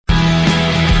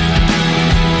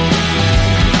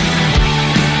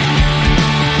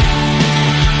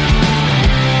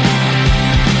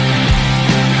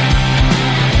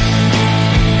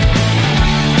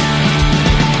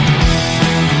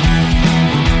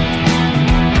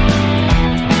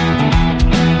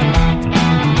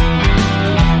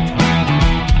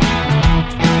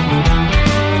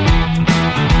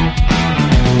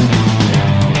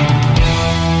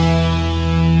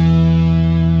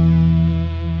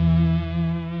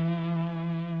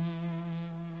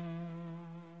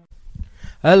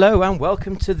Hello and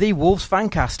welcome to the Wolves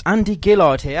Fancast. Andy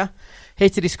Gillard here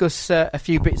to discuss a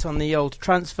few bits on the old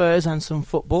transfers and some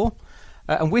football.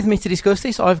 And with me to discuss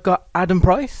this, I've got Adam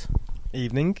Price.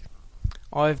 Evening.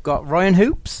 I've got Ryan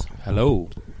Hoops.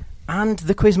 Hello. And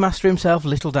the quizmaster himself,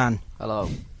 Little Dan. Hello.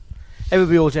 How are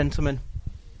we all, gentlemen?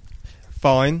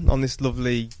 Fine on this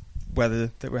lovely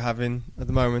weather that we're having at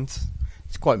the moment.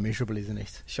 It's quite miserable, isn't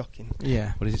it? Shocking.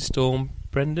 Yeah. What is it, Storm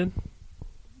Brendan?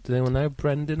 Does anyone know?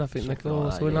 Brendan, I think they call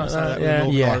it something like So that. with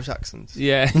Northern Yeah. Irish accents.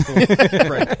 Yeah.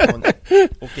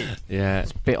 Okay. Yeah.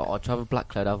 It's a bit odd to have a black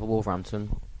cloud over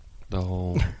Wolverhampton.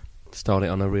 Oh, start it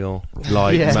on a real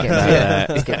light. Yeah.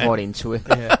 Let's get right into it.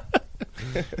 Yeah.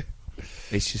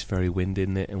 It's just very windy,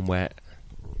 isn't it, and wet.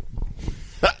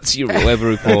 That's your weather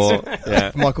report.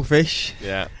 Yeah. Michael Fish.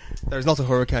 Yeah. There is not a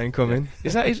hurricane coming.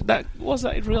 Is was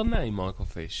that his real name, Michael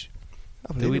Fish?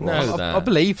 I Do believe we it know was. that? I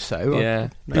believe so. Yeah.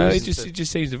 No, it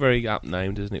just seems a very apt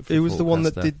name, doesn't it? For He a was the one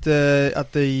that forecaster? did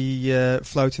at the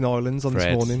floating islands on Fred.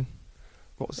 this morning.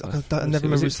 What was it? I never Was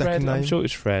remember it his second Fred? name. I'm sure it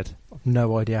was Fred.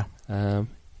 No idea.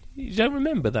 You don't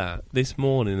remember that? This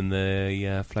morning in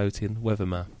the floating weather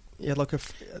map. He had like a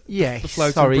Yes, the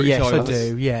floating sorry, British yes, Islands. I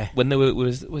do, yeah. When they were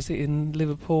was it in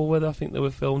Liverpool where I think they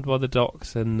were filmed by the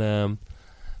docks, and I'm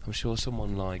sure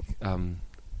someone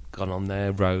gone on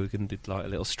there rogue and did like a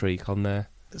little streak on there.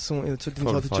 someone who didn't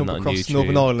Probably try to find jump that on across YouTube.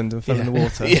 Northern Ireland and fell in the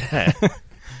water. Yeah,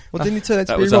 Well, didn't he turn out to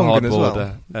that be was a hard Rongan as well?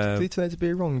 border. Did he turn out to be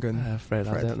a Rongan? Fred,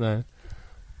 I Fred. don't know.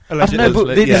 I don't know, but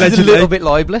Allegedly. this is a little bit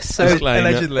libelous, so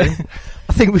Allegedly.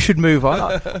 I think we should move on.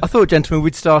 I thought, gentlemen,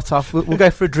 we'd start off. We'll go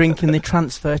for a drink in the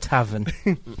Transfer Tavern.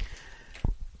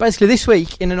 Basically, this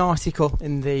week, in an article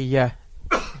in the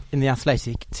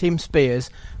Athletic, Tim Spears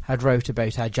had wrote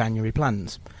about our January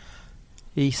plans.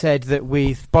 He said that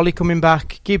with Bolly coming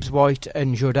back, Gibbs, White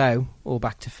and Jordao all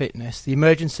back to fitness, the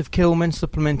emergence of Kilman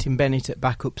supplementing Bennett at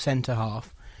backup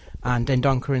centre-half, and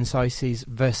Dendoncker and Saissi's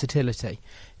versatility,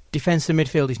 defensive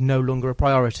midfield is no longer a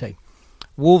priority.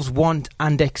 Wolves want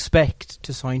and expect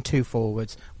to sign two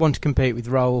forwards, one to compete with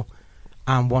Roll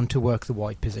and one to work the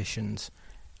wide positions.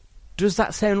 Does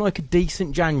that sound like a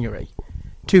decent January?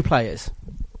 Two players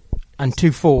and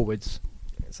two forwards.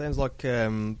 It sounds like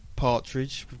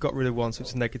Partridge. We've got rid of one, so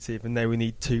it's a negative, and now we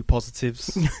need two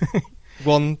positives.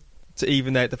 One to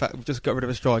even out the fact we've just got rid of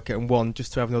a striker, and one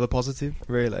just to have another positive,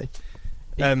 really.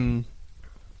 Well,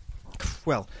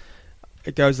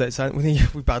 it goes without saying,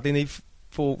 we badly need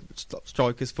four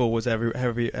strikers, forwards,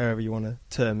 however you want to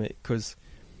term it, because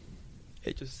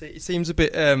it seems a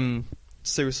bit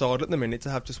suicidal at the minute to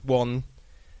have just one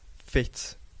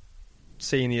fit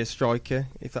senior striker,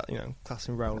 if that,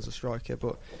 classing Raul as a striker,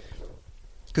 but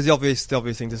because the obvious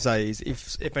thing to say is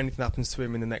if anything happens to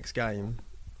him in the next game,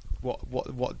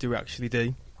 what do we actually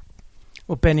do?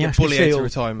 Well, Benny Get Bully out Ashley to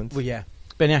retirement. Well, yeah,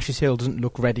 Benny Ashley doesn't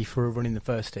look ready for a run in the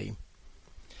first team.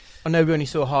 I know we only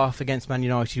saw half against Man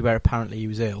United where apparently he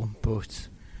was ill, but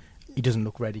he doesn't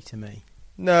look ready to me.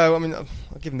 No, I mean, I'll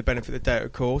give him the benefit of the doubt,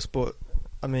 of course, but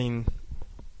I mean,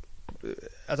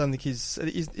 I don't think he's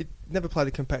never played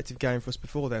a competitive game for us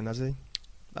before then, has he?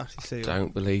 Actually,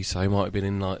 Don't believe so. He might have been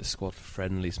in like squad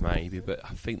friendlies maybe, but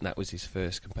I think that was his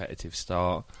first competitive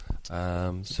start.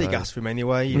 Big ask for him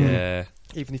anyway. Yeah.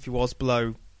 Even if he was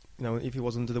below, if he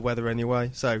was under the weather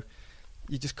anyway. So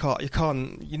you just can't.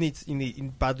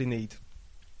 You badly need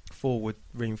forward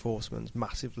reinforcements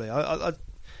massively. I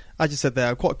just said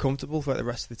there, I'm quite comfortable throughout the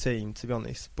rest of the team, to be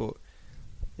honest. But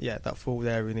yeah, that forward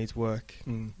area needs work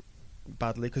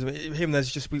badly, because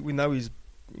there's just we know he's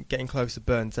getting close to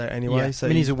burnt out anyway. Yeah. So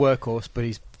he's a workhorse, but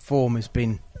his form has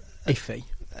been iffy.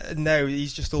 No,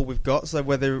 he's just all we've got. So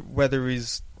whether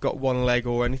he's got one leg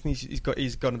or anything,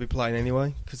 he's going to be playing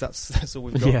anyway, because that's all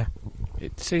we've got. Yeah,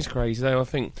 It seems crazy though. I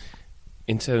think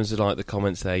in terms of like the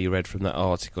comments there you read from that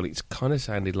article, it's kind of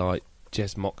sounded like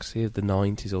Jez Moxie of the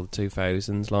 90s or the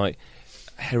 2000s, like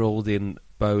heralding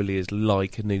Bowley as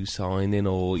like a new signing,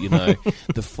 or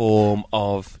the form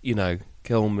of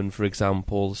Kilman, for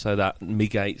example, so that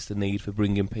negates the need for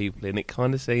bringing people in. It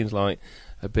kind of seems like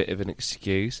a bit of an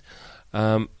excuse.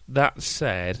 That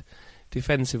said,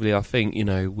 defensively, I think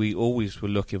we always were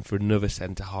looking for another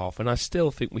centre half, and I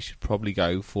still think we should probably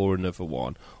go for another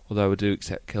one. Although I do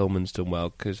accept Kilman's done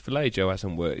well, because Vallejo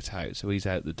hasn't worked out, so he's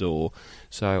out the door.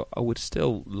 So I would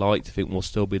still like to think we'll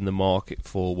still be in the market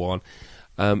for one.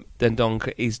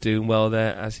 Dendoncker is doing well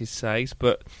there, as he says,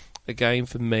 but again,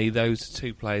 for me, those are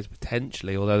two players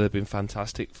potentially, although they've been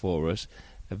fantastic for us.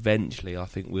 Eventually, I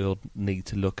think we'll need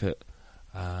to look at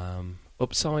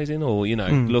upsizing, or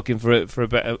looking for a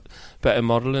better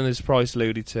model. And as Price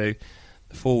alluded to,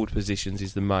 the forward positions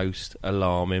is the most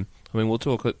alarming. I mean, we'll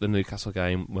talk at the Newcastle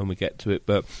game when we get to it,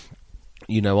 but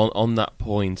on that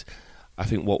point, I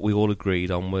think what we all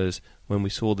agreed on was when we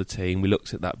saw the team, we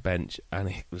looked at that bench and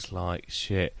it was like,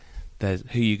 shit, there's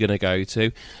who you're going to go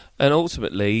to. And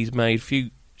ultimately, he's made a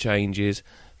few changes.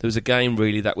 There was a game,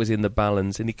 really, that was in the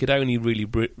balance, and he could only really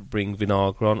bring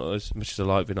Vinagre on. As much as I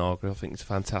like Vinagre, I think he's a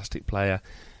fantastic player.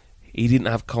 He didn't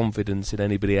have confidence in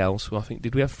anybody else. Well, I think,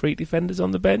 did we have 3 defenders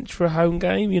on the bench for a home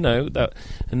game? And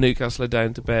Newcastle are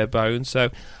down to bare bones. So,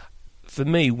 for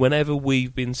me, whenever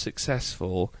we've been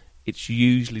successful, it's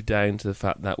usually down to the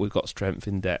fact that we've got strength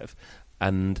in depth.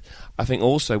 And I think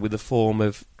also with the form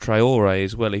of Traore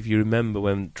as well, if you remember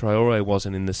when Traore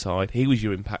wasn't in the side, he was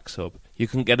your impact sub. You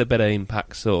couldn't get a better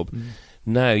impact sub.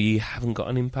 Now you haven't got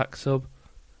an impact sub.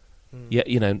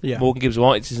 Morgan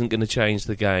Gibbs-White isn't going to change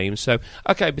the game. So,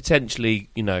 okay, potentially,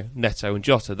 Neto and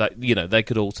Jota, they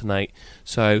could alternate.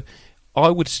 So I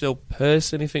would still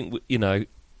personally think,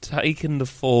 taking the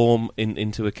form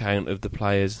into account of the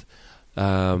players,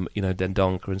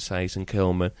 Dendoncker and Says and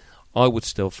Kilman, I would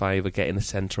still favour getting a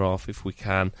centre half if we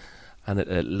can, and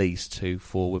at least 2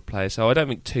 forward players. So I don't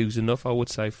think 2's enough. I would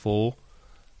say 4.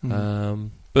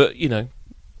 But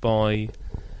by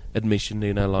admission,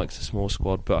 Nuno likes a small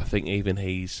squad. But I think even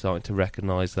he's starting to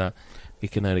recognise that he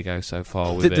can only go so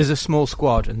far with it. There's a small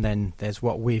squad, and then there's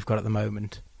what we've got at the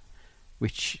moment,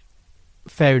 which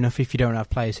fair enough if you don't have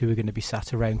players who are going to be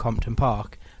sat around Compton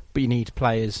Park, but you need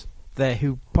players there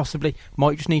who possibly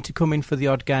might just need to come in for the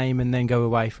odd game and then go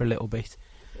away for a little bit.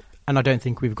 And I don't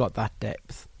think we've got that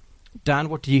depth. Dan,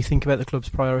 what do you think about the club's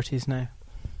priorities now?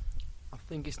 I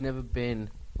think it's never been.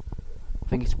 I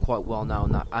think it's quite well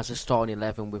known that as a starting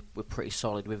 11, we're pretty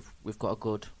solid. We've got a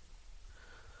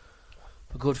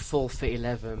good full fit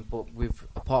 11, but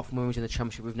apart from when we was in the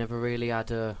Championship, we've never really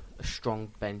had a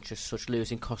strong bench as such.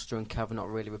 Losing Costa and Cavan, not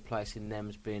really replacing them,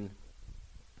 has been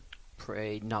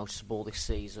pretty noticeable this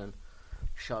season.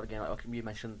 Shot again, like you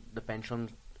mentioned, the bench on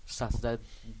Saturday,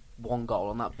 1 goal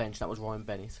on that bench, that was Ryan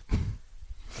Bennett.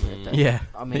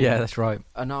 That's right.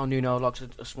 And now Nuno likes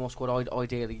a small squad.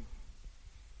 Ideally,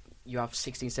 you have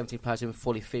 16, 17 players who are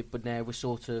fully fit, but now we're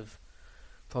sort of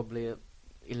probably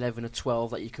 11 or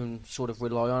 12 that you can sort of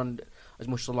rely on. As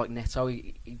much as I like Neto,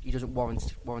 he doesn't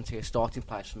warranty a starting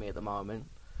place for me at the moment.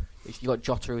 If you got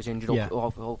Jota who's injured,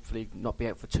 or hopefully not be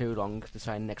out for too long. They're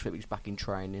saying next week he's back in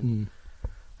training.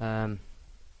 But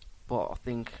I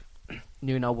think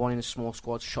Nuno wanting a small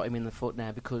squad shot him in the foot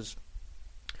now, because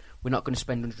we're not going to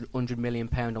spend £100 million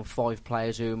on 5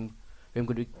 players who are going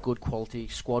to be good quality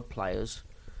squad players.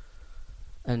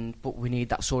 But we need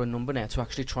that sort of number now to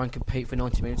actually try and compete for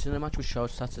 90 minutes in a match. We showed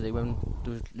Saturday when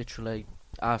there was literally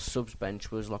our subs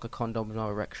bench was like a condom with no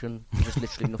erection. There was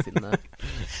literally nothing there.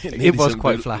 It was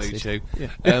quite flaccid.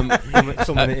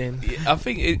 Someone in. I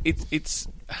think it's.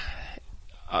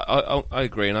 I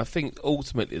agree, and I think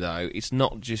ultimately though, it's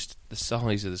not just the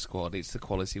size of the squad; it's the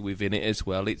quality within it as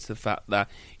well. It's the fact that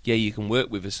you can work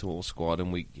with a small squad,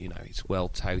 and it's well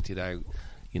touted out.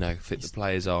 Fit the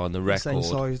players are on the record. Same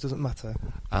size doesn't matter.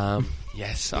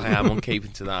 Yes, I am on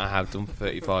keeping to that. I have done for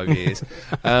 35 years.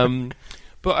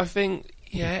 But I think,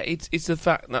 it's the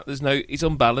fact that it's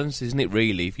unbalanced, isn't it,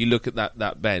 really? If you look at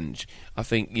that bench, I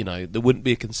think, there wouldn't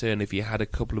be a concern if you had a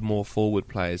couple of more forward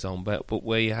players on, but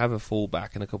where you have a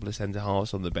full-back and a couple of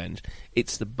centre-halves on the bench,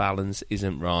 it's the balance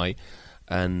isn't right.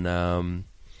 And,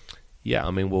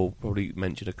 we'll probably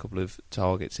mention a couple of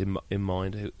targets in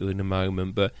mind in a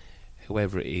moment, but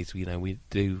whoever it is, we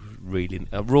do really.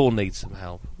 Raw needs some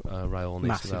help. Raul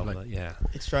needs some help.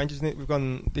 It's strange, isn't it? We've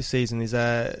gone. This season is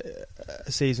a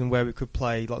season where we could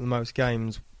play like the most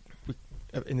games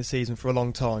in the season for a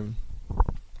long time.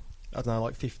 I don't know,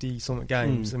 like 50 something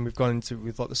games, and we've gone into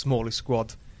with like the smallest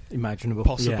squad imaginable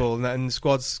possible, and the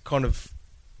squad's kind of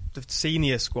the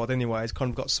senior squad anyway has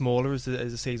kind of got smaller as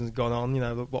the season's gone on.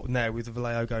 What now with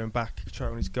Vallejo going back,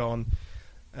 Troni's gone.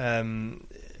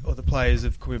 Other players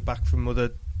have coming back from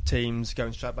other teams,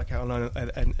 going straight back out on loan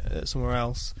and somewhere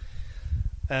else.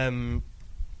 Do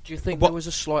you think there was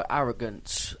a slight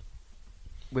arrogance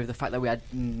with the fact that we had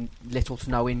little to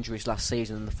no injuries last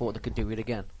season and thought they could do it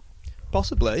again?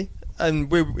 Possibly, and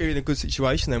we're in a good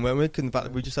situation then, weren't we? In the fact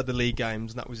that we just had the league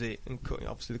games and that was it, and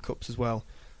obviously the cups as well.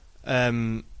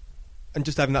 And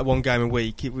just having that one game a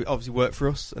week, it obviously worked for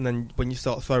us. And then when you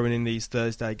start throwing in these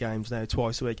Thursday games now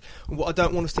twice a week, and what I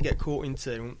don't want us to get caught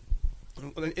into,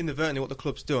 inadvertently, what the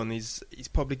club's done is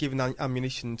probably giving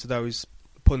ammunition to those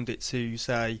pundits who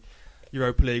say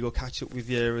Europa League will catch up with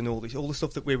you and all the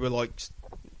stuff that we were like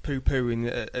poo-pooing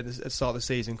at the start of the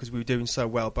season because we were doing so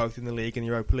well both in the league and the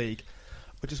Europa League.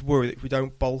 I just worry that if we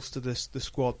don't bolster the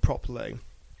squad properly,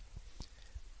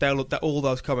 all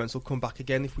those comments will come back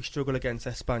again if we struggle against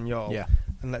Espanyol. Yeah.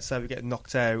 and let's say we get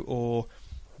knocked out or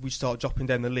we start dropping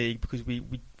down the league because we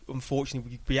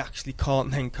unfortunately we actually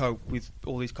can't then cope with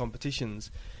all these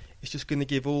competitions, it's just going to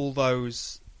give all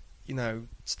those,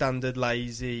 standard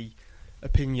lazy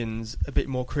opinions a bit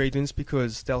more credence,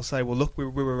 because they'll say, well, look, we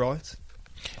were right.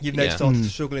 You've now started to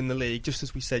struggle in the league, just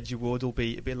as we said you would,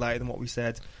 albeit a bit later than what we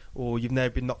said, or you've now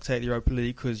been knocked out of the Europa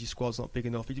League because your squad's not big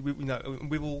enough.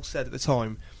 We've all said at the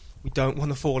time, we don't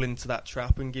want to fall into that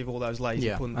trap and give all those lazy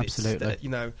pundits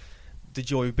the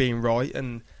joy of being right.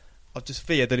 And I just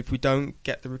fear that if we don't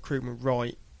get the recruitment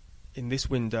right in this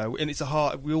window, and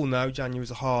we all know January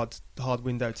is a hard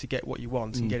window to get what you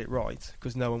want and get it right,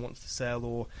 because no one wants to sell,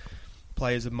 or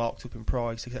players are marked up in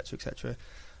price, etc., etc.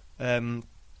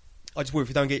 I just worry if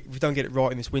we don't get it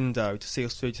right in this window to see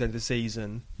us through to the end of the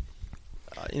season.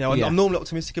 I'm normally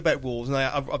optimistic about Wolves, and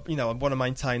I want to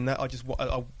maintain that.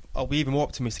 I'll be even more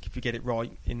optimistic if we get it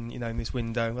right in this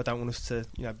window. I don't want us to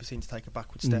be seen to take a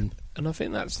backward step. And I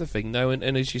think that's the thing, though. And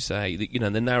as you say,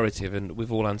 the narrative, and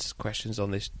we've all answered questions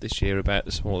on this year about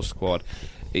the small squad.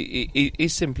 It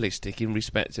is simplistic in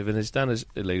respect of, and as Dan has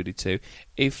alluded to,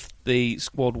 if the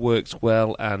squad works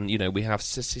well and we have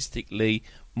statistically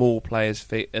more players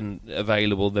fit and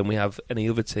available than we have any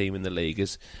other team in the league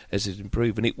as it's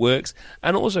improved, and it works.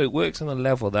 And also it works on a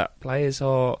level that players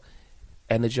are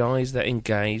energised, they're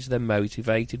engaged, they're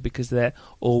motivated, because they're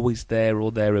always there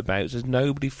or thereabouts. There's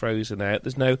nobody frozen out.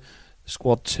 There's no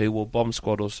squad 2 or bomb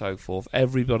squad or so forth.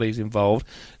 Everybody's involved.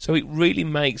 So it really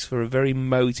makes for a very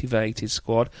motivated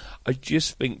squad. I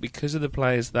just think because of the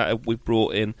players that we've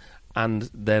brought in, and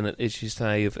then, as you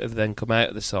say, have then come out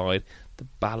of the side, the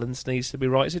balance needs to be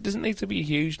right. So it doesn't need to be a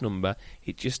huge number.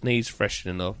 It just needs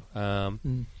freshening up. Well,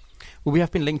 we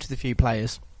have been linked with a few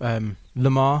players.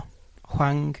 Lamar,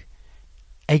 Hwang,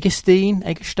 Egerstein,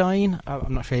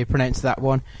 I'm not sure how you pronounce that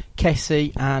one,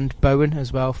 Kessie and Bowen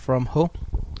as well from Hull.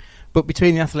 But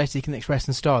between the Athletic and the Express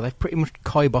and Star, they've pretty much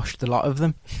kiboshed a lot of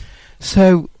them.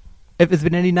 So, have there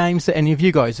been any names that any of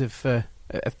you guys have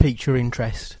piqued your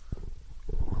interest?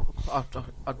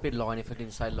 I'd be lying if I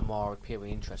didn't say Lamar would appear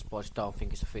in interest, but I just don't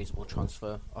think it's a feasible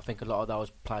transfer. I think a lot of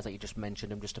those players that you just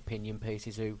mentioned are just opinion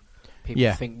pieces who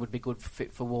people think would be good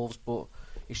fit for Wolves, but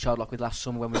it showed like with last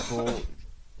summer when we bought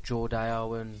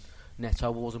Jordao and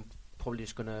Neto, wasn't probably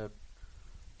just going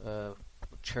to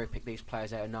cherry pick these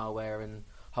players out of nowhere and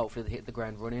hopefully they hit the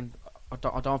ground running. I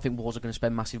don't think Wolves are going to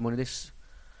spend massive money this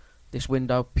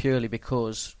window, purely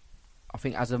because I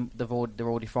think as they're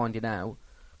already finding out,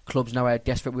 clubs know how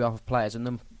desperate we are for players, and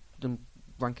them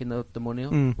ranking the money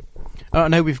up. I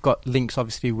know we've got links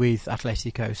obviously with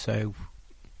Atletico, so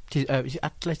is it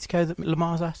Atletico that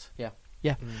Lamar's at? Yeah.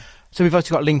 So we've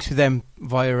also got links with them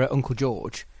via Uncle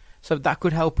George. So that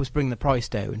could help us bring the price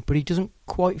down, but he doesn't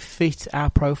quite fit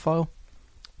our profile.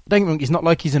 Don't get me wrong, it's not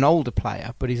like he's an older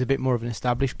player, but he's a bit more of an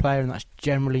established player, and that's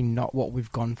generally not what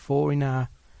we've gone for in our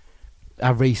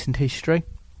recent history.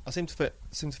 I seem to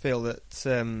feel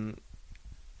that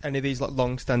any of these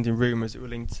long-standing rumours that we're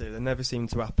linked to, they never seem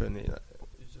to happen.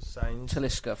 It's just saying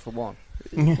Talisca for one.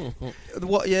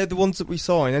 The ones that we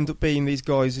sign end up being these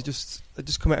guys who just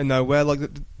come out of nowhere. Like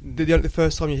the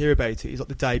first time you hear about it is like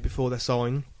the day before they're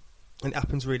signed, and it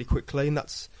happens really quickly. And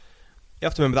you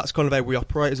have to remember that's kind of how we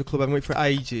operate as a club, haven't we? For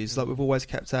ages, like we've always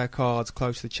kept our cards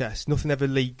close to the chest. Nothing ever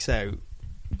leaks out.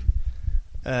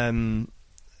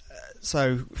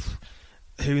 So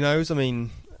who knows? I mean,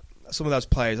 some of those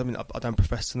players. I mean, I don't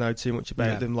profess to know too much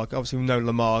about them. Like obviously we know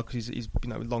Lamar because he's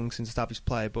long since established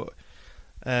player, but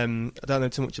I don't know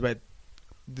too much about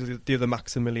the other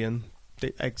Maximilian,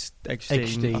 the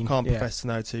Eggstein. I can't profess to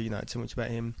know too much about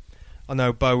him. I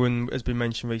know Bowen has been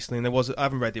mentioned recently, and I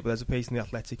haven't read it, but there's a piece in the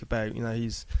Athletic about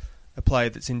he's a player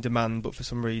that's in demand, but for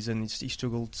some reason he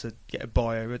struggled to get a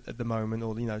buyer at the moment,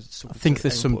 or I think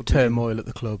there's some turmoil at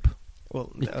the club. Well,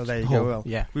 there you go. Well,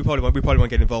 yeah, we probably won't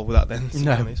get involved with that then. To be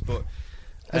honest, but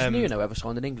has Nuno ever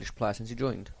signed an English player since he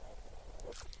joined?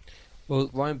 Well,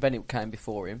 Ryan Bennett came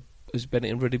before him. Was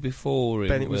Bennett ready before him?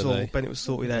 Bennett was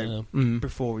sorted out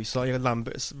before he signed.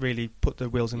 Lambert's really put the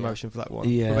wheels in motion for that one.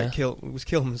 Yeah, was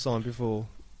Kilman signed before?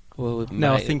 Well,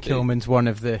 no, I think Kilman's one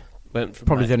of the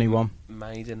probably the only one.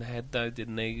 Maidenhead though,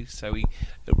 didn't he? So he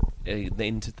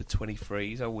entered the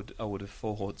 23s. I would have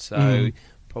thought so.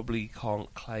 Probably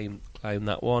can't claim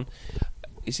that one.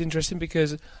 It's interesting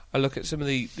because I look at some of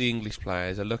the English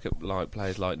players. I look at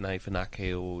players like Nathan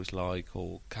Ake,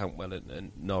 or Cantwell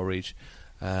and Norwich.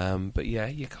 But yeah,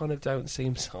 you kind of don't see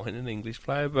him sign an English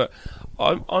player. But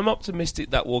I'm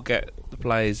optimistic that we'll get the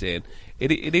players in.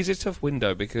 It is a tough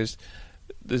window because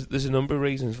there's a number of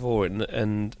reasons for it,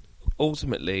 and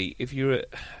ultimately, if you're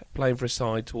playing for a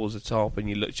side towards the top and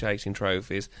you look chasing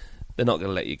trophies, they're not going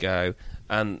to let you go.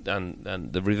 And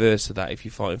the reverse of that, if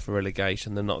you're fighting for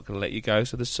relegation, they're not going to let you go.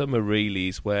 So the summer really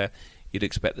is where you'd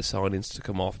expect the signings to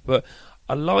come off. But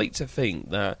I like to think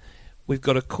that we've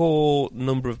got a core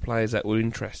number of players that we're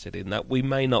interested in that we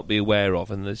may not be aware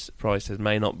of, and the prices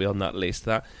may not be on that list,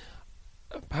 that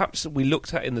perhaps we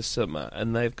looked at in the summer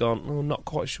and they've gone, oh, not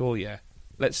quite sure yet.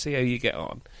 Let's see how you get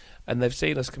on. And they've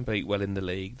seen us compete well in the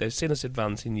league. They've seen us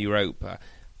advance in Europa,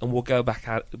 and we'll go back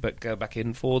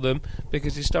in for them,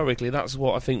 because historically that's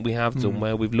what I think we have done,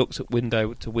 where we've looked at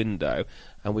window to window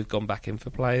and we've gone back in for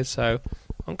players. So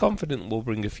I'm confident we'll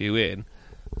bring a few in.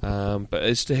 But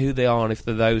as to who they are and if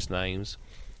they're those names,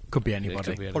 could be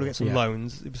anybody. Probably get some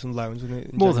loans. There'll be some loans, wouldn't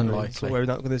it? More than likely. So we're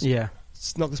not going to.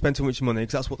 It's not going to spend too much money,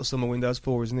 because that's what the summer window's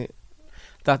for, isn't it?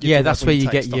 That's where you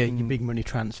get your big money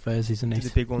transfers, isn't it? The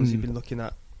big ones you've been looking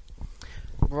at.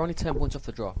 We're only 10 points off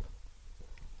the drop.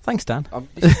 Thanks, Dan.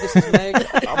 This is me.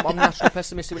 I'm naturally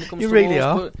pessimistic when it comes you to really Wolves,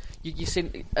 are. but you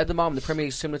see, at the moment, the Premier League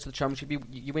is similar to the Championship.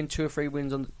 You win 2 or 3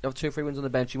 wins on, have 2 or 3 wins on the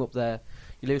bench. You're up there.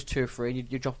 You lose 2 or 3,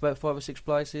 and you drop about 5 or 6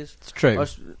 places. It's true.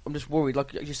 I'm just worried.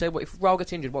 Like you say, if Raul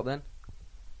gets injured, what then?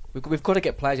 We've got to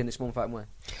get players in this month, haven't we?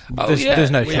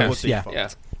 There's no chance. Yeah.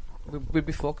 We'd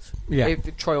be fucked. Yeah. If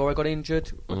Traore got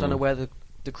injured, I don't know where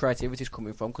the creativity is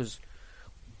coming from, because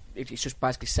it's just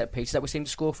basically set pieces that we seem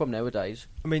to score from nowadays.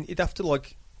 I mean, he'd have to,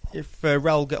 if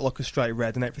Raul get a straight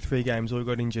red and out for 3 games or he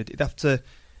got injured, he'd have to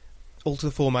alter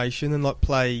the formation and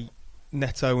play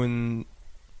Neto and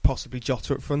possibly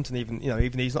Jota up front, and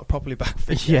even he's not properly back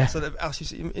fit yet. So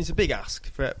it's a big ask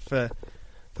for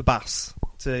Bass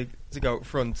to go up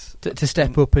front, to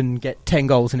step up and get 10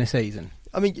 goals in a season.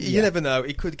 I mean, you never know.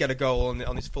 He could get a goal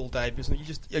on his full debut.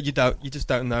 You just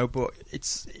don't know. But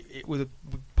it would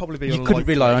probably be. You couldn't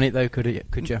rely on it though, could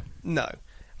you? No.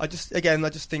 I just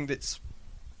think that's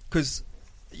because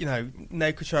now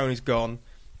Cutrone's gone.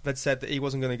 They'd said that he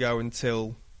wasn't going to go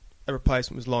until a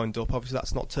replacement was lined up. Obviously,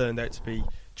 that's not turned out to be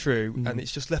true, and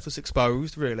it's just left us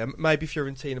exposed. Really, maybe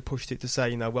Fiorentina pushed it to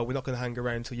say, well, we're not going to hang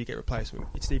around until you get a replacement.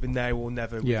 It's either now or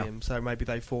never with him. So maybe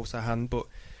they force our hand, but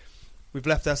we've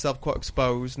left ourselves quite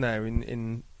exposed now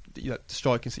in the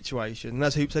striking situation. And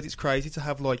as Hoop said, it's crazy to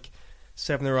have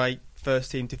 7 or 8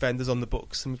 first team defenders on the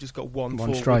books, and we've just got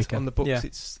one striker on the books.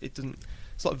 Yeah.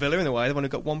 It's like Villa in a way. They've only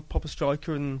got one proper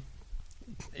striker, and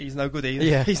he's no good either.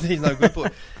 Yeah. he's no good.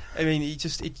 But I mean, he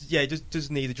just does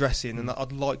need addressing, and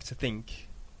I'd like to think.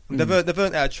 They've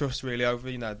earned our trust really over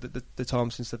the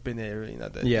time since they've been here.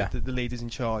 The leaders in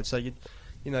charge. So you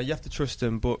have to trust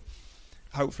them, but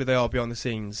hopefully they are behind the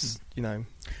scenes.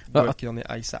 Working on it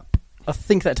ASAP. I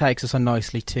think that takes us on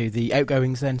nicely to the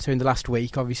outgoings then. So in the last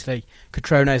week, obviously,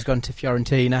 Cutrone's gone to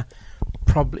Fiorentina.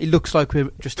 Probably, it looks like we're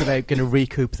just about going to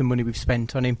recoup the money we've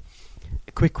spent on him.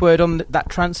 A quick word on that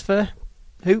transfer,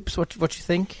 Hoops. What do you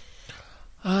think?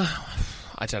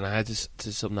 I don't know how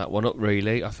to sum that one up.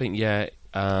 Really, I think I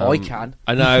can.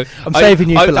 I know. I'm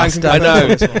saving you for last. I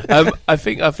know. I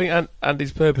think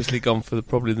Andy's purposely gone for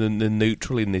probably the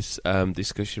neutral in this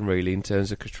discussion. Really, in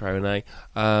terms of Cutrone,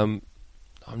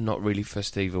 I'm not really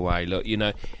fussed either way. Look,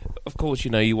 of course,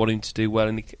 you want him to do well,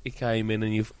 and he came in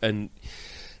and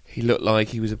he looked like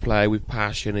he was a player with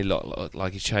passion. He looked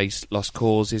like he chased lost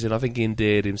causes, and I think he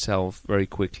endeared himself very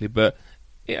quickly. But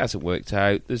it hasn't worked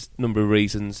out. There's a number of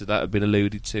reasons that have been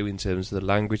alluded to in terms of the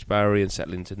language barrier and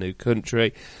settling to a new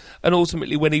country. And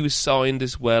ultimately, when he was signed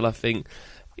as well, I think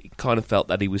he kind of felt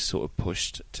that he was sort of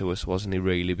pushed to us, wasn't he,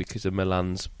 really, because of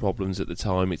Milan's problems at the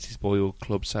time. It's his boyhood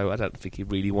club, so I don't think he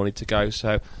really wanted to go.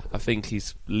 So I think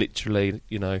he's literally,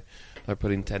 no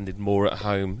pun intended, more at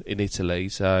home in Italy.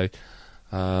 So,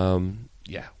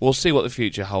 we'll see what the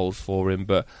future holds for him,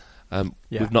 but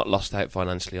we've not lost out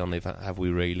financially on him, have we,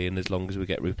 really? And as long as we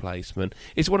get replacement,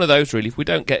 it's one of those, really. If we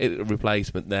don't get a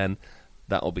replacement, then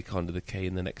that'll be kind of the key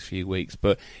in the next few weeks.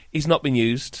 But he's not been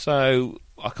used, so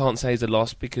I can't say he's a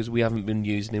loss because we haven't been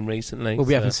using him recently. Well,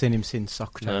 we haven't seen him since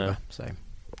October. No. So,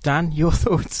 Dan, your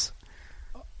thoughts?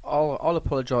 I'll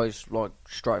apologise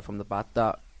straight from the bat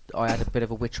that I had a bit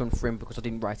of a witch hunt for him because I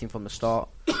didn't rate him from the start.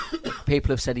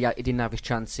 People have said he didn't have his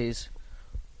chances.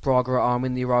 Braga at home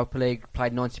in the Europa League,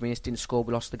 played 90 minutes, didn't score,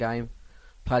 we lost the game.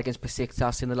 Played against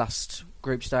Besiktas in the last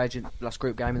group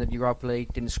game in the Europa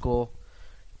League, didn't score.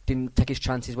 Didn't take his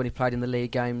chances when he played in the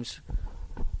league games.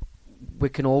 We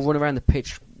can all run around the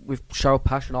pitch with show of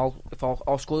passion.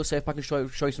 I'll score the safe back and show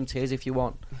you some tears if you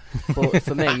want. But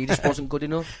for me, he just wasn't good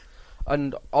enough.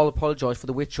 And I'll apologise for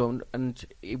the witch hunt, and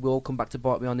it will come back to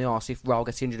bite me on the arse if Raul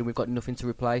gets injured and we've got nothing to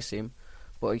replace him.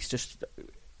 But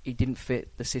he didn't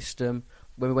fit the system.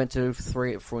 When we went to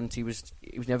 3 at front, he was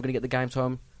never going to get the game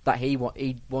time that he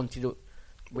wanted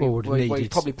Or what he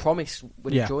needed. probably promised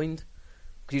when Yeah. he joined.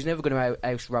 Because he's never going to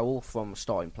oust Raul from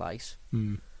starting place.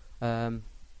 Mm. And,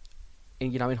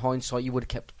 you know, in hindsight, you would have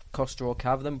kept Costa or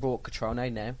Cav, then brought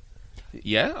Catrone now.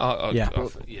 Yeah,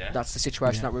 Yeah. That's the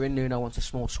situation Yeah. that we're in. Nuno wants a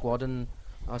small squad, and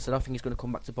I said I think he's going to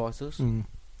come back to bite us. Mm.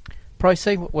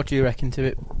 Pricey, what do you reckon to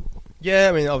it? Yeah,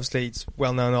 I mean, obviously it's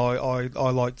well known.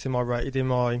 I liked him. I rated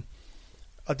him. I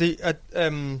do.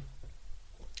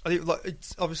 Like,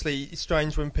 it's obviously it's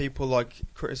strange when people like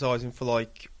criticise him for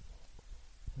like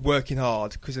working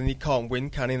hard, because then he can't win,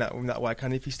 can he? In that way,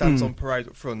 can he? If he stands on parade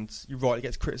up front, you're right, he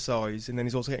gets criticised, and then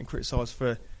he's also getting criticised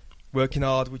for working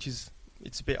hard, which is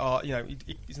it's a bit hard. You know,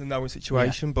 it's a no-win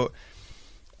situation. Yeah. But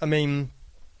I mean,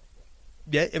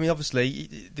 yeah, I mean, obviously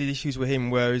the issues with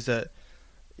him were is that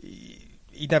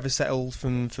he never settled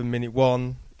from minute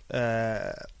one.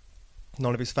 None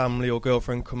of his family or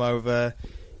girlfriend come over.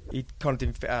 He kind of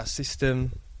didn't fit our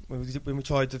system. When we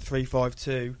tried the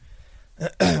 3-5-2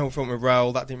 from a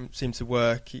Raul, that didn't seem to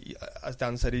work. As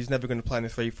Dan said, he's never going to play in the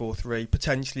 3-4-3.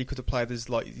 Potentially, he could have played as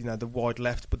the wide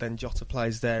left, but then Jota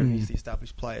plays there, and he's the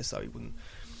established player, so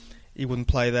he wouldn't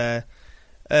play there.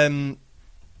 And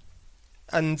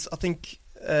I think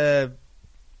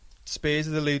Spears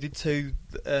had alluded to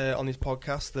on his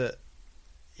podcast that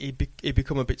he'd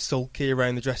become a bit sulky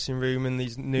around the dressing room, and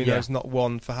Nuno's not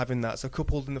one for having that. So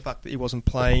coupled in the fact that he wasn't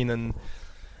playing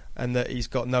and that he's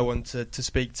got no one to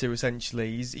speak to,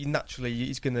 essentially, he's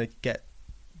going to get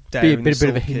down. Be a bit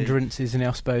of a sulky. hindrance, isn't he,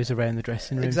 I suppose, around the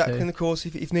dressing room. Exactly, too. and of course,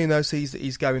 if Nuno sees that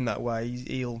he's going that way,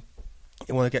 he'll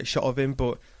want to get a shot of him.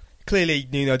 But clearly,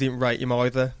 Nuno didn't rate him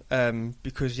either,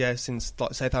 because since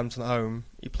like Southampton at home,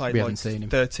 he played like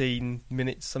 13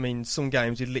 minutes. I mean, some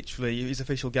games his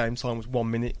official game time was 1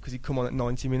 minute because he'd come on at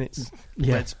 90 minutes.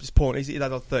 Yeah, it's pointless. He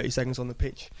had like 30 seconds on the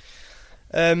pitch.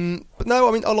 But no,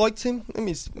 I mean, I liked him. I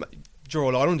mean, draw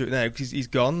a line under it now because he's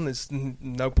gone. There's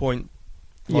no point.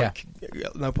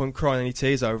 No point crying any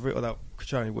tears over it, although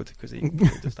Catrone would, because he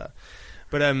does that.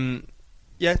 But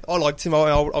yeah, I liked him.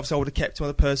 Obviously, I would have kept him. I'd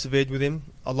have persevered with him.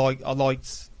 I liked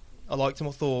him.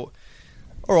 I thought,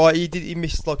 all right, he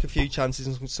missed like a few chances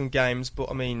in some games, but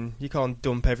I mean, you can't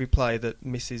dump every player that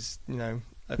misses,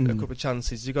 a couple of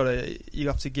chances. You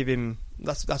have to give him.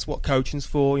 That's what coaching's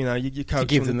for. You coach to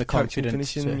give them the coaching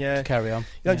confidence finishing, to carry on.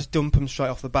 You don't just dump them straight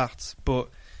off the bat. But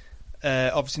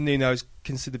obviously, Nuno's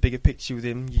considered the bigger picture with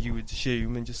him. You would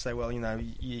assume, and just say, well, you're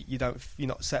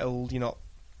not settled. You're not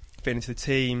fitting into the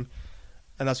team.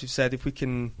 And as we've said, if we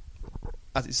can,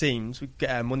 as it seems, we get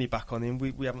our money back on him,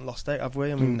 we haven't lost out, have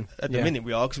we? I mean, at the minute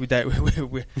we are, because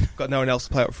we've got no one else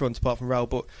to play up front apart from Raul.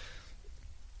 But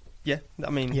yeah, I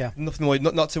mean, nothing more,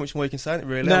 not too much more you can say on it,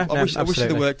 really. No, I wish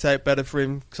it had worked out better for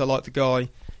him, because I like the guy.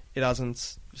 It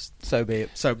hasn't. So be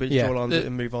it. Draw lines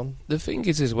and move on. The thing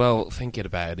is, as well, thinking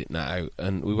about it now,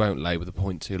 and we won't labour the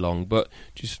point too long, but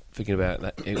just thinking about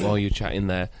that while you're chatting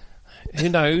there, who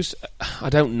knows? I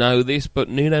don't know this, but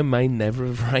Nuno may never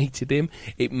have rated him.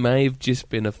 It may have just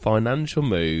been a financial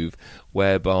move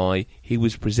whereby he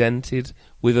was presented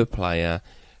with a player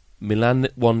Milan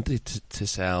wanted to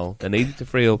sell. They needed to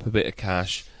free up a bit of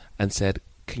cash and said,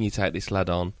 can you take this lad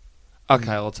on?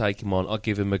 Okay, I'll take him on. I'll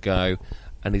give him a go.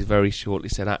 And he's very shortly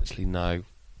said, actually, no,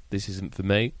 this isn't for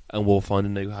me, and we'll find a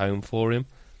new home for him.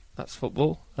 That's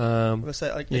football.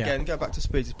 Again, go back to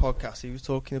Speeds' podcast. He was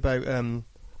talking about...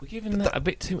 we're giving that a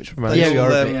bit too much promotion. Yeah, we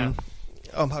are a bit,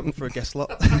 I'm hoping for a guest slot.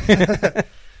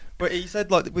 But he said,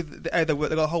 like, with they've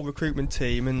got a whole recruitment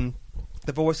team, and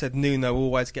they've always said Nuno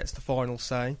always gets the final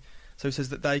say. So he says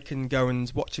that they can go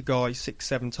and watch a guy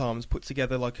 6-7 times, put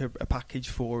together like a package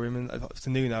for him and to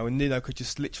Nuno, and Nuno could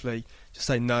just literally just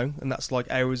say no, and that's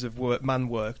like hours of man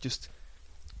work just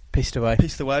pissed away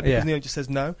because Nuno just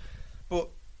says no. But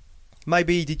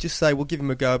maybe he did just say, we'll give him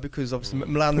a go, because obviously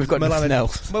Milan... We've got nothing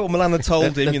else. Well, Milan had told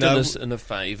him, they've done us enough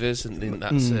favours in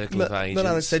that circle of agents.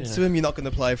 Milan had said to him, you're not going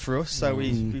to play for us, so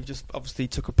we've just obviously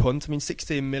took a punt. I mean,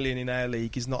 16 million in our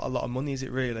league is not a lot of money, is it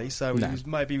really? So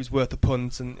maybe he was worth a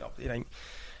punt, and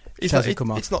it's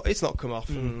not come off,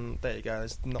 and there you go.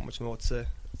 There's not much more to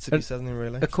be said,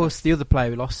 really. Of course, the other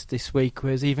player we lost this week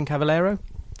was Ivan Cavallero.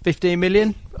 15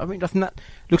 million. I mean, I think that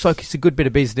looks like it's a good bit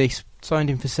of business. Signed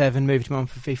him for 7, moved him on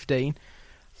for 15.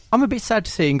 I'm a bit sad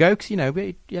to see him go, because, he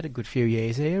had a good few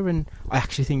years here, and I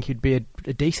actually think he'd be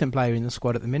a decent player in the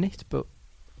squad at the minute. But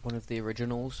one of the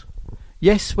originals.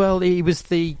 Yes, well, he was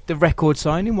the record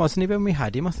signing, wasn't he, when we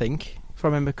had him, I think, if I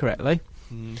remember correctly.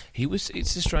 He was.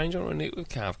 It's a strange one with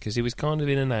Cav, because he was kind of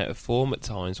in and out of form at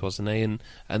times, wasn't he?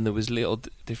 And there was little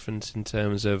difference in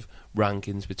terms of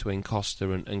rankings between Costa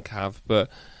and Cav. But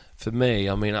for me,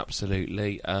 I mean,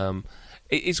 absolutely,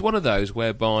 it's one of those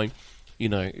whereby,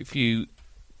 if you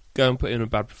go and put in a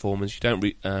bad performance, you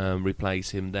don't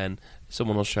replace him, then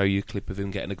someone will show you a clip of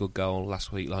him getting a good goal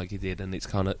last week like he did, and it's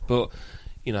kind of... But,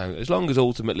 you know, as long as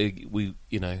ultimately we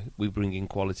bring in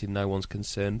quality, no one's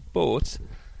concerned. But,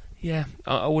 yeah,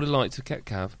 I would have liked to get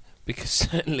Cav, because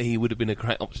certainly he would have been a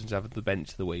great option to have at the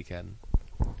bench the weekend.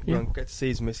 You don't get to see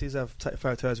his missus have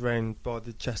photos around by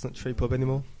the Chestnut Tree pub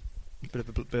anymore. Bit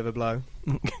of a blow.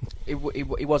 It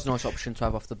was a nice option to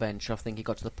have off the bench. I think he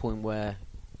got to the point where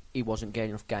he wasn't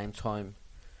getting enough game time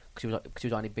because he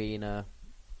was only being a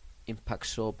impact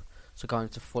sub. So going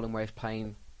to Fulham where he's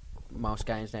playing most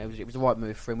games now, it was the right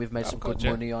move for him. We've made some good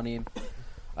money on him.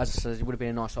 As I said, it would have been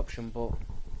a nice option, but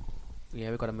yeah,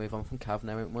 we've got to move on from Cav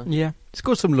now, haven't we? Yeah,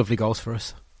 scored some lovely goals for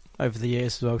us over the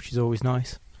years as well, which is always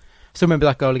nice. Still remember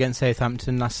that goal against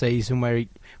Southampton last season where he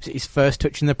was it his first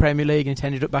touch in the Premier League and it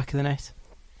ended up back of the net.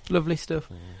 Lovely stuff.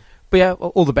 But yeah,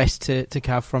 all the best to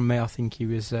Cav from me. I think he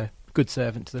was a good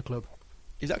servant to the club.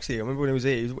 He's actually, I remember when he was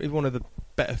here, he was one of the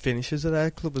better finishers of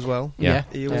their club as well. Yeah.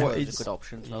 He was he's a good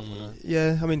option.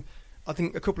 Yeah, I mean, I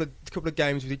think a couple of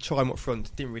games we did try him up front,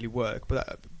 it didn't really work.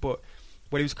 But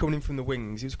when he was coming in from the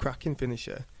wings, he was a cracking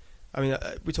finisher. I mean,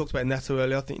 we talked about Neto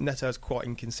earlier. I think Neto's quite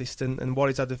inconsistent, and while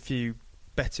he's had a few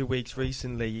better weeks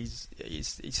recently,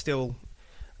 he's still,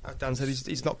 as Dan said,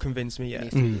 he's not convinced me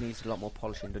yet. He needs a lot more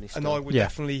polishing than he's and I would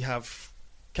definitely have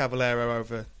Cavallero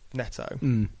over Neto.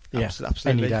 Yeah,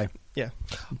 absolutely. any day. Yeah,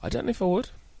 I don't know if I would.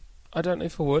 I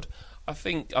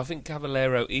think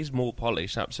Cavallero is more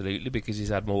polished, absolutely, because he's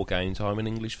had more game time in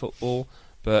English football.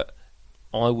 But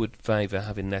I would favour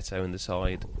having Neto in the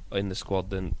squad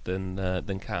than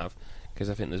Cav, because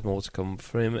I think there's more to come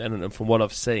for him. And from what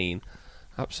I've seen,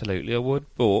 absolutely I would.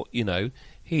 But you know,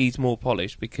 he's more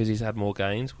polished because he's had more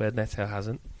games where Neto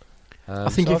hasn't. I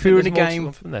think so if we were in a there's game,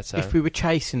 more to come from Neto. if we were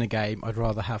chasing a game, I'd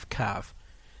rather have Cav.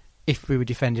 If we were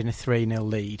defending a 3-0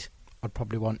 lead, I'd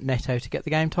probably want Neto to get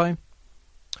the game time.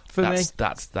 For me,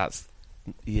 that's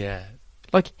yeah.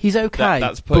 Like he's okay.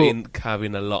 That's putting Cav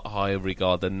in a lot higher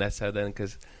regard than Neto then,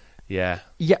 because yeah.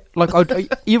 Like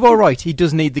you're all right. He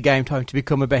does need the game time to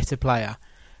become a better player.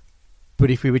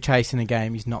 But if we were chasing a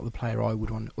game, he's not the player I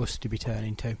would want us to be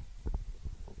turning to.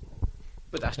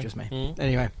 But that's just me.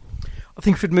 Anyway, I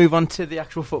think we should move on to the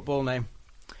actual football name.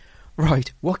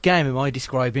 Right, what game am I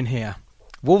describing here?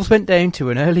 Wolves went down to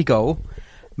an early goal,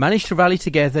 managed to rally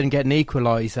together and get an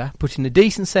equaliser, put in a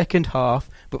decent second half,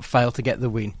 but failed to get the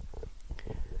win.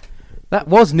 That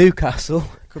was Newcastle.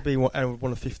 could be one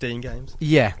of 15 games.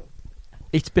 Yeah.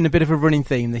 It's been a bit of a running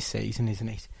theme this season, isn't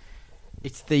it?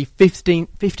 It's the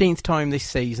 15th time this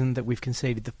season that we've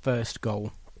conceded the first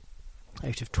goal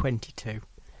out of 22.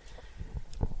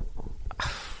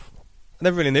 I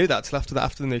never really knew that till after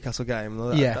the Newcastle game.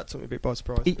 That took me a bit by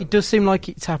surprise. It does seem like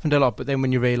it's happened a lot, but then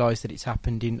when you realise that it's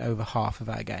happened in over half of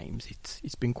our games,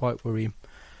 it's been quite worrying.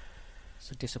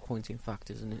 It's a disappointing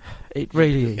fact, isn't it? It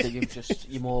really is.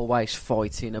 You're more always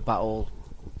fighting a battle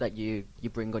that you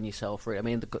bring on yourself. Really. I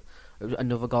mean,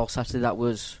 another goal Saturday that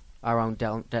was our own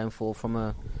downfall from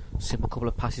a simple couple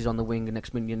of passes on the wing, and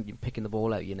next minute you're picking the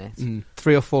ball out of your net.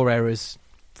 3 or 4 errors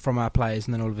from our players,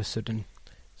 and then all of a sudden.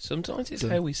 Sometimes it's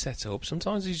how we set up.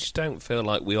 Sometimes you just don't feel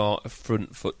like we are a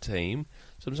front foot team.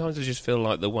 Sometimes I just feel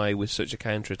like the way we're such a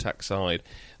counter-attack side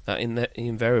that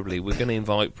invariably we're going to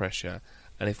invite pressure,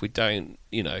 and if we don't,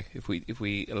 if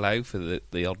we allow for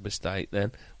the odd mistake,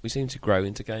 then we seem to grow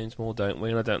into games more, don't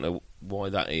we? And I don't know why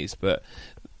that is, but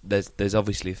there's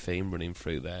obviously a theme running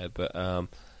through there. But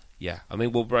yeah, I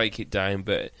mean we'll break it down,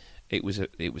 but it was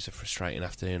a frustrating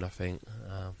afternoon, I think.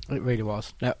 It really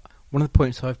was. Now, one of the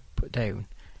points I've put down.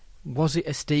 Was it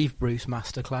a Steve Bruce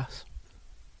masterclass?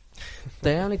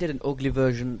 They only did an ugly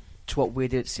version to what we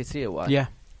did at City away. Yeah.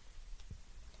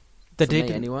 They For did.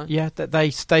 me, anyway. Yeah,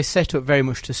 they set up very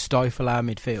much to stifle our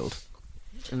midfield.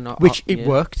 And It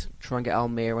worked. Try and get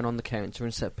Almiron on the counter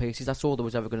and set pieces. That's all there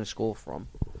was ever going to score from.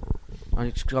 And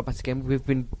it's got back again. We've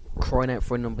been crying out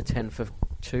for a number 10 for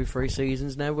 2-3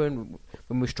 seasons now when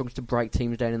we struggled to break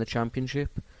teams down in the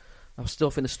Championship. I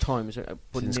still think there's times.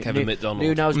 Since Kevin McDonald.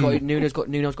 Nuno's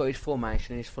got his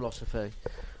formation and his philosophy.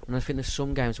 And I think there's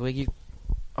some games where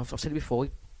I've said it before,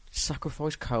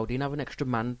 sacrifice Cody and have an extra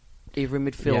man either in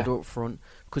midfield or up front.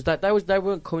 Because they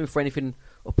weren't coming for anything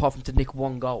apart from to nick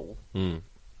one goal. And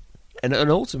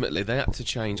ultimately they had to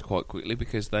change quite quickly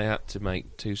because they had to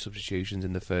make 2 substitutions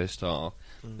in the first half.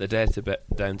 They're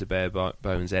down to bare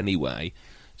bones anyway.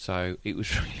 So it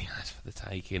was really nice for the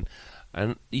taking.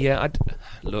 And yeah,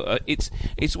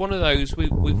 it's one of those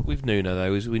with Nuno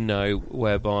though, as we know,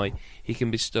 whereby he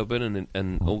can be stubborn,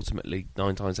 and ultimately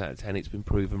 9 times out of 10 it's been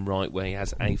proven right, where he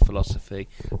has a philosophy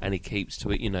and he keeps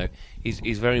to it. You know,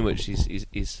 he's very much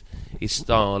his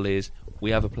style is,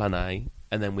 we have a plan A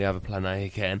and then we have a plan A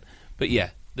again. But yeah,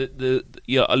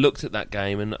 I looked at that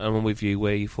game and I'm with you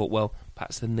where you thought, well,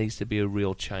 perhaps there needs to be a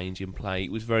real change in play.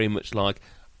 It was very much like,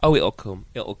 oh, it'll come.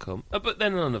 But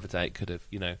then on another day it could have,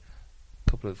 you know,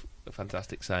 couple of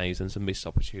fantastic saves and some missed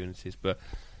opportunities, but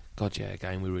God, yeah,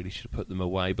 again, we really should have put them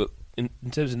away. But in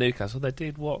terms of Newcastle, they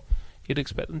did what you'd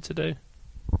expect them to do.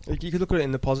 You could look at it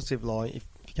in the positive light, if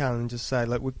you can, and just say,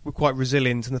 like, we're quite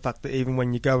resilient in the fact that even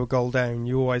when you go a goal down,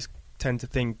 you always tend to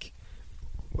think,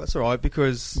 well, that's all right,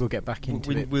 because we'll get back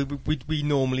into it. We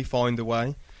normally find a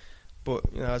way. But,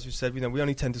 you know, as we said, you know, we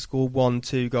only tend to score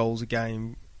 1-2 goals a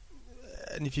game,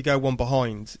 and if you go one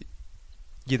behind,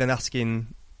 you're then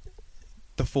asking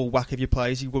the full whack of your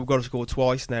players. We've got to score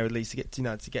twice now at least to get, you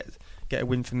know, to get a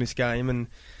win from this game. And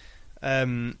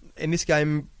in this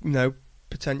game, you know,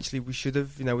 potentially we should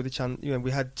have, you know, with a chance. You know,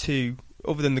 we had 2,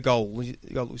 other than the goal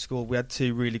that we scored, we had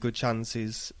 2 really good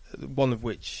chances. One of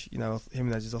which, you know,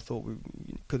 Jimenez, I thought we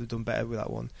could have done better with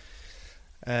that one.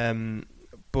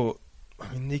 But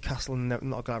I mean, Newcastle are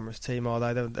not a glamorous team, are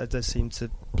they? They seem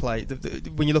to play.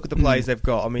 When you look at the players they've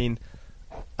got, I mean,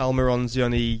 Almiron's the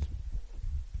only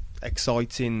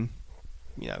exciting,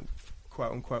 you know,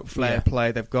 quote unquote flair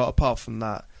play they've got. Apart from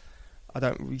that, I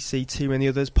don't really see too many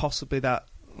others. Possibly that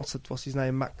what's his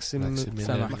name, Maximin,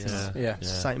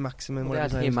 Saint Maximin. Well,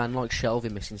 they had him and like Shelby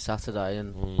missing Saturday,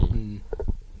 and you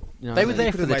know, they were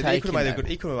there for the taking. He could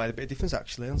have made a bit of difference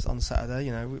actually on Saturday,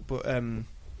 you know. But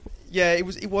yeah, it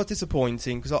was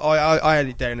disappointing because I had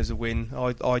it down as a win.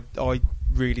 I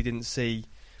really didn't see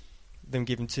them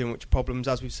giving too much problems.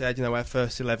 As we've said, you know, our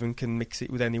first 11 can mix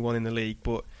it with anyone in the league,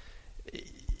 but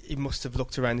he must have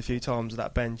looked around a few times at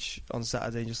that bench on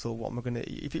Saturday and just thought, what am I going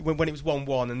to... When it was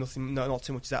 1-1 and not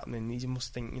too much is happening, he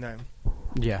must think, you know,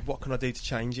 what can I do to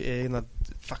change it here? And the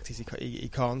fact is he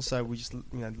can't, so we just, you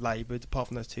know, laboured, apart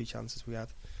from those 2 chances we had.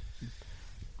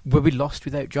 Were we lost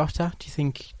without Jota? Do you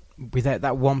think, without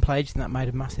that one play, do you think that made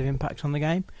a massive impact on the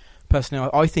game? Personally,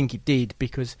 I think it did,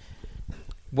 because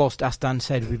whilst, as Dan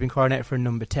said, we've been crying out for a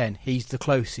number 10, he's the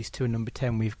closest to a number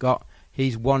 10 we've got.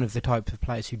 He's one of the types of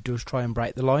players who does try and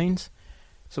break the lines.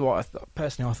 So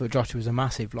personally, I thought Jota was a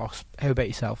massive loss. How about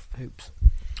yourself, Hoops?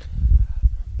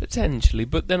 Potentially,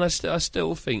 but then I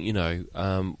still think, you know,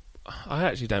 I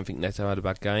actually don't think Neto had a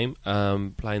bad game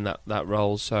playing that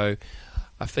role. So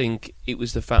I think it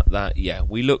was the fact that, yeah,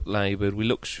 we looked laboured, we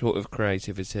looked short of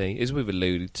creativity. As we've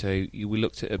alluded to, we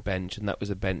looked at a bench, and that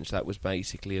was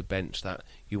basically a bench that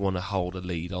you want to hold a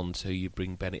lead onto. You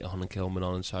bring Bennett on and Kilman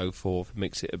on and so forth,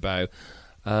 mix it about.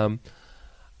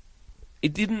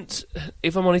 It didn't,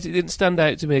 if I'm honest, it didn't stand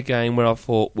out to me a game where I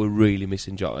thought we're really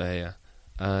missing Jota here.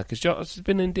 Because Jota's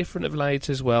been indifferent of late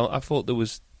as well. I thought there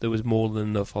was more than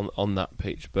enough on that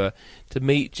pitch, but to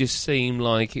me it just seemed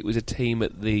like it was a team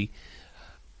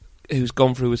who's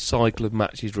gone through a cycle of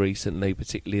matches recently,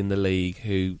 particularly in the league,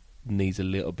 who needs a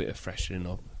little bit of freshening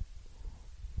up.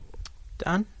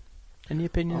 Dan, any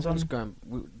opinions on?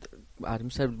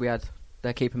 Adam said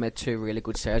their keeper made 2 really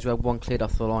good saves. We had 1 cleared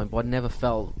off the line, but I never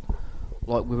felt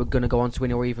like we were going to go on to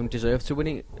win or even deserve to win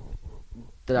it.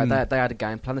 They had a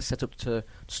game plan to set up to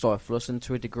stifle us, and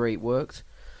to a degree it worked.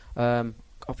 I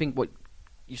think what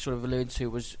you sort of alluded to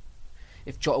was,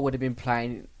 if Jota would have been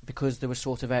playing, because they were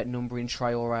sort of outnumbering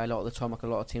Traoré a lot of the time, like a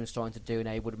lot of teams starting to do, and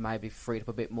he would have maybe freed up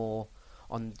a bit more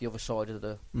on the other side of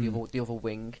the other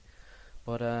wing.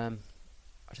 But I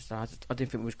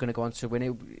didn't think we was going to go on to win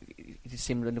it. It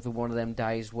seemed another one of them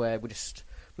days where we're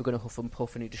going to huff and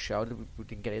puff, and it just showed that we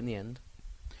didn't get it in the end.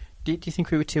 Do you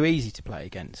think we were too easy to play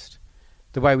against?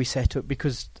 The way we set up,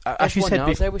 because as you said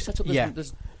before, we set up.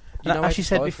 As you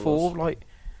said before, like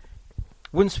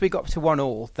once we got to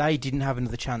 1-1, they didn't have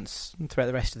another chance throughout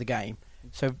the rest of the game.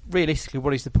 So realistically,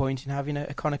 what is the point in having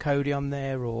a Connor Cody on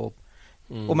there, or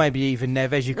maybe even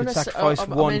Neves? You could sacrifice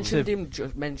one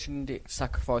to. Mentioned it,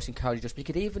 sacrificing Cody, but you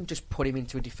could even just put him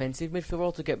into a defensive midfield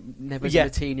role to get Neves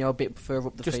and Coutinho a bit further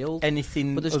up the field.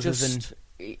 Anything, but there's other just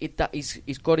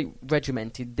he's got it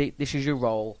regimented. This is your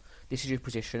role. This is your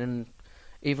position, and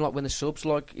even like when the subs,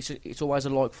 like it's always a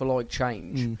like for like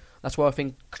change. That's why I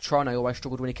think Catrano always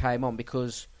struggled when he came on,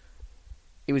 because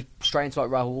he was straight into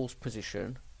like Raul's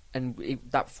position, and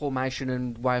that formation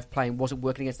and way of playing wasn't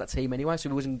working against that team anyway, so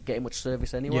he wasn't getting much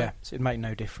service anyway. Yeah, so it'd make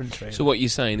no difference really. So what you're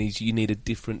saying is you need a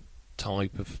different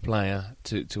type of player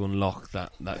to unlock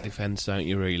that defence, don't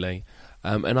you, really?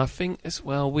 And I think as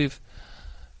well with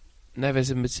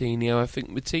Neves and Moutinho, I think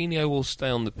Moutinho will stay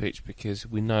on the pitch because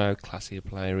we know how classy a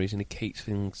player he is and he keeps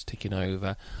things ticking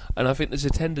over. And I think there's a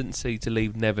tendency to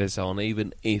leave Neves on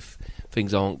even if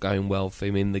things aren't going well for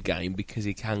him in the game, because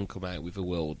he can come out with a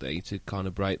worldie to kind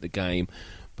of break the game.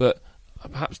 But I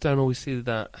perhaps don't always see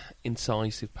that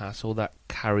incisive pass or that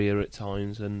carrier at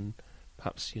times, and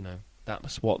perhaps,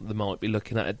 that's what they might be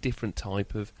looking at, a different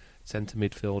type of centre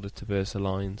midfielder to verse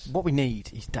lines. What we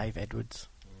need is Dave Edwards.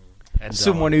 And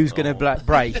Someone who's going to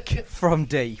break from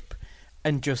deep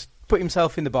and just put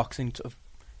himself in the box and sort of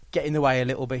get in the way a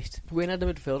little bit. We ain't had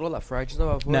a midfielder like that for ages,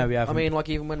 though, have we? No, we haven't. I mean, like,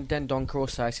 even when Dendoncker or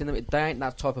Sayce, they ain't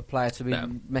that type of player to be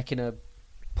making a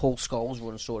Paul Scholes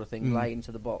run sort of thing late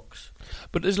into the box.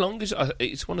 But as long as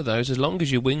it's one of those, as long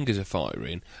as your wingers are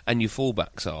firing and your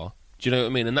fullbacks are, do you know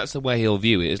what I mean? And that's the way he'll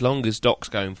view it. As long as Doc's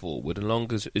going forward, as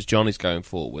long as Johnny's going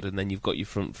forward, and then you've got your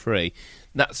front three,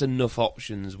 that's enough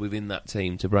options within that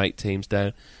team to break teams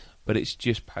down. But it's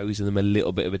just posing them a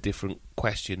little bit of a different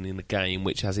question in the game,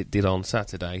 which, as it did on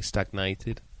Saturday,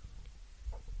 stagnated.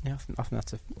 Yeah, I think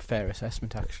that's a fair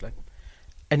assessment, actually.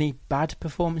 Any bad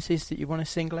performances that you want to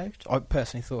single out? I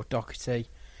personally thought Doherty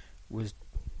was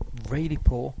really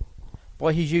poor.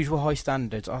 By his usual high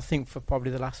standards, I think for probably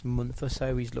the last month or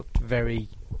so, he's looked very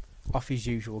off his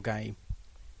usual game.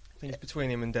 I think it's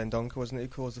between him and Dendoncker, wasn't it?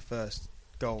 Who caused the first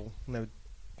goal. And they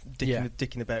were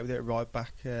dicking about with it right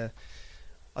back. I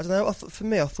don't know. For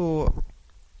me, I thought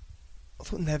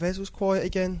Neves was quiet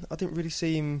again. I didn't really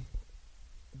see him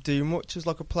do much as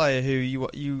like a player who you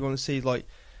want to see like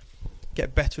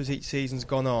get better as each season's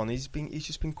gone on. He's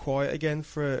just been quiet again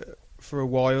for a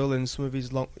while, and some of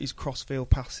his crossfield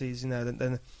passes,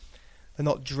 they're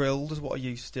not drilled as what I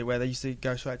used to do, where they used to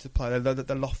go straight to the play. They're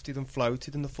lofted and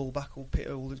floated, and the fullback will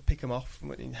pick them off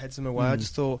and heads them away. I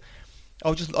just thought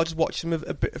I just watched him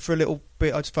a bit for a little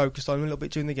bit. I just focused on him a little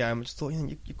bit during the game. I just thought,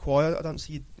 you're quiet. I don't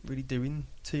see you really doing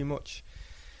too much,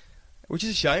 which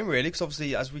is a shame, really, because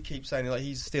obviously, as we keep saying, like,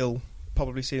 he's still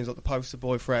probably seen as like the poster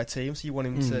boy for our team. So you want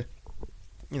him to,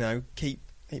 keep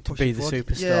to be the forward.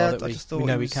 superstar that we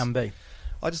know he can be.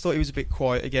 I just thought he was a bit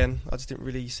quiet again. I just didn't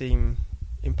really see him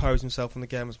impose himself on the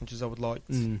game as much as I would like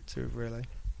to, really.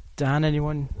 Dan,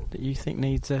 anyone that you think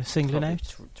needs singling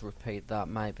out? To repeat that,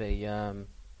 maybe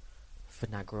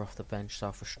Vinagre off the bench,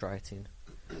 so frustrating.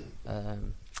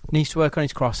 Needs to work on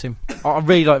his crossing. I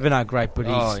really like Vinagre,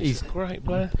 but he's a great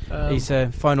player. His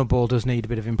final ball does need a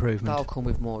bit of improvement. That'll come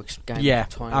with more game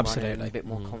time, absolutely, and a bit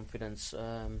more confidence.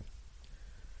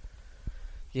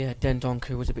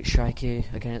 Dendoncker was a bit shaky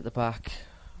again at the back.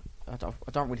 I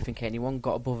don't really think anyone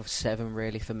got above 7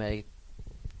 really for me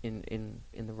in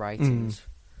the ratings.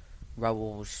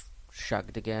 Raul was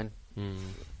shagged again.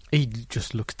 He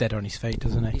just looks dead on his feet,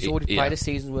 doesn't he? He's already played a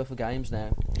season's worth of games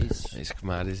now. It's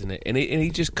mad, isn't it? And he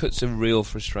just cuts a real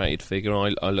frustrated figure.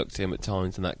 I looked at him at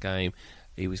times in that game.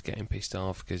 He was getting pissed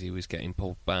off because he was getting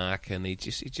pulled back, and he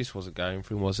just wasn't going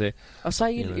for him, was it? I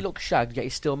say he looked shagged, yet he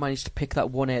still managed to pick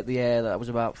that one out of the air that was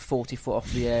about 40 foot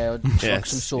off the air, like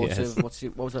some sort of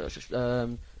what was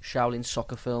that? Shaolin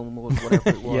soccer film or whatever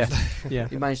it was. yeah.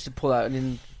 He managed to pull that,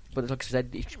 but like I said,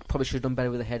 he probably should have done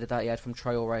better with the header that he had from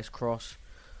Traore's cross.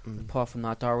 Apart from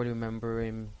that, I don't really remember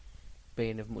him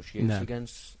being of much use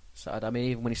against Saturday. I mean,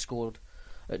 even when he scored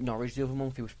at Norwich the other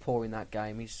month, he was poor in that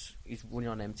game. He's running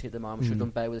on empty at the moment. Should have done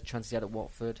better with the chance he had at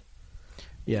Watford.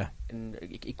 Yeah, and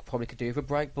he probably could do with a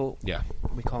break, but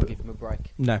we can't give him a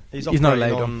break. No, he's not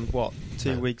laid on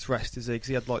 2 weeks rest, is he? Because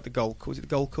he had like the Gold Cup, was it the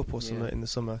Gold Cup or something in the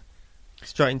summer?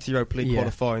 Straight into the Europa League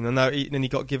qualifying, and then he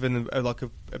got given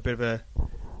a bit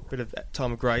of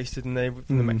time of grace, didn't they,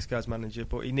 from the Mexico's manager?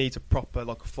 But he needs a proper,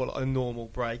 a normal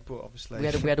break. But obviously, we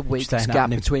had a week's gap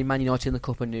between Man United in the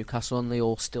Cup and Newcastle, and they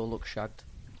all still look shagged.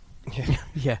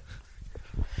 Yeah.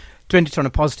 To end it on a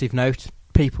positive note,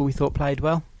 people we thought played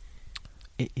well.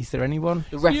 Is there anyone?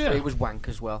 The referee was wank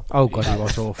as well. Oh god, he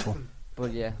was awful.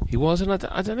 But yeah, he was, and I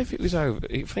don't know if it was I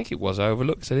think it was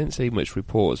overlooked. I didn't see much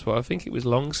reports, but I think it was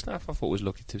Longstaff. I thought was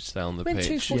lucky to stay on the pitch.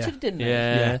 Two-footed, didn't he?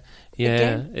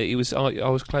 Yeah. He was. I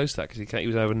was close to that because he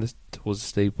was over towards the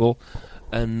steep ball,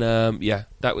 and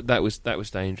that was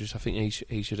dangerous. I think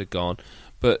he should have gone.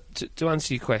 But to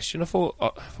answer your question, I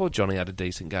thought Johnny had a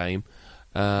decent game.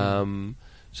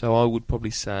 So I would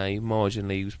probably say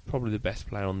marginally he was probably the best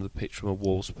player on the pitch from a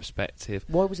Wolves perspective.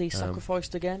 Why was he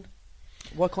sacrificed again?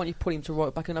 Why can't you put him to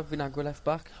right back and have Vinagre left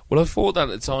back? Well, I thought that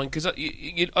at the time because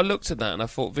I looked at that and I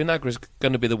thought Vinagre's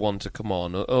going to be the one to come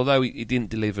on. Although he didn't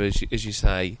deliver, as you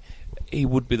say, he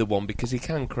would be the one because he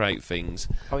can create things.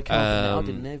 Oh, he came on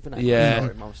for now, didn't he? Vinagre? Yeah.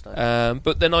 Sorry,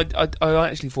 But then I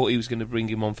actually thought he was going to bring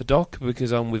him on for Doc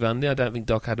because I'm with Andy. I don't think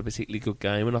Doc had a particularly good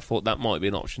game, and I thought that might be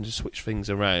an option to switch things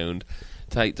around,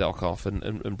 take Doc off,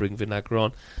 and bring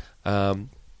Vinagre on.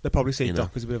 They probably see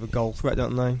Doc as a bit of a goal threat,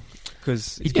 don't they?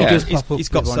 Because he's he's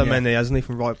got so many, hasn't he,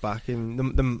 from right back? And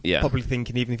them probably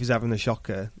thinking even if he's having a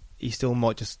shocker, he still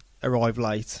might just arrive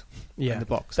late in the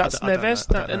box. That's Neves,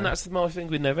 that's my thing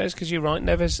with Neves, because you're right,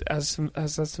 Neves has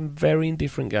had some very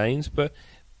indifferent games, but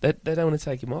they don't want to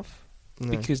take him off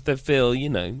because they feel,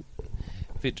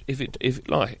 if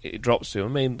it drops to him. I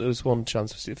mean, there was one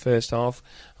chance in the first half.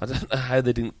 I don't know how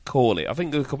they didn't call it. I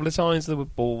think a couple of times the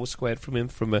ball was squared from him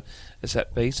from a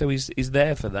set piece, so he's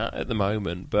there for that at the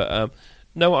moment. But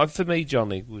no, for me,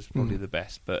 Johnny was probably the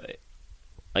best, but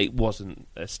it wasn't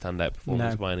a standout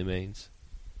performance by any means.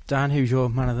 Dan, who's your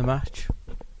man of the match?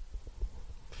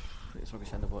 It's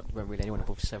obviously there weren't really anyone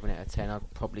above 7 out of 10.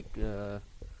 I'd probably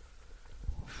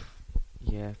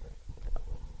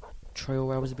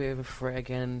Traore was a bit of a threat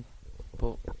again,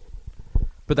 but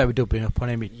they were doubling up on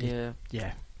him. Yeah.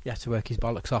 He had to work his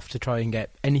bollocks off to try and get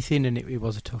anything, and it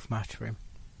was a tough match for him.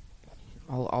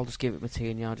 I'll just give it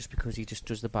Matinho just because he just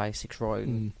does the basics right.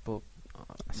 But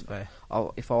that's fair.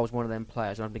 If I was one of them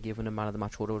players, I'd be given a man of the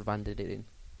match. I would have handed it in.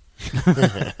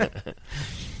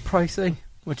 Pricey,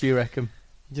 what do you reckon?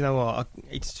 You know what?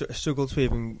 I struggled to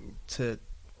even to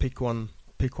pick one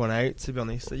out, to be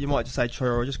honest. You might just say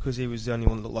Traore just because he was the only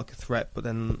one that looked like a threat, but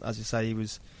then, as you say, he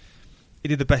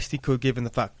did the best he could given the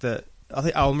fact that I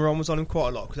think Almiron was on him quite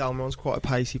a lot, because Almiron's quite a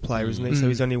pacey player, isn't he? So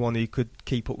he's the only one who could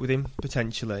keep up with him,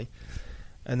 potentially.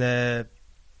 And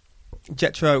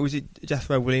Jethro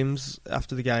Williams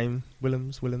after the game,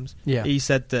 Willems? Yeah. He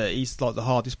said that he's like the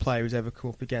hardest player he's ever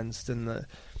come up against, and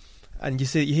you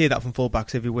hear that from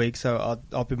fullbacks every week, so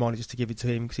I'd be minded just to give it to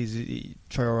him, because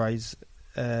Traore's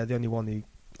the only one who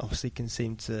obviously can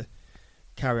seem to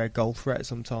carry a goal threat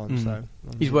sometimes. So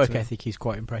his work ethic is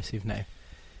quite impressive now.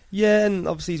 Yeah, and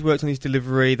obviously he's worked on his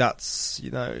delivery. That's, he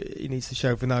needs to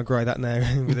show Vinagre that now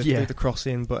with the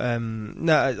crossing. But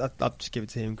no, I'd just give it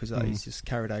to him because he's just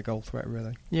carried out a goal threat,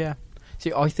 really. Yeah.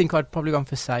 See, I think I'd probably gone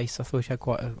for Sace. I thought he had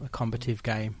quite a combative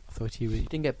game. I thought he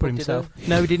didn't get put booked himself.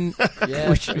 No, he didn't.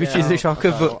 which is a shocker.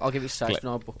 Okay, but I'll give it Sace,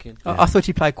 no booking. I thought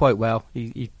he played quite well.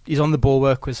 He's on the ball.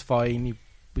 Work was fine. He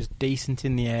was decent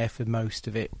in the air for most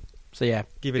of it. So yeah,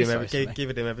 give it him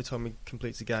every time he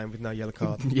completes a game with no yellow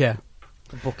card. Yeah.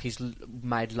 The bookies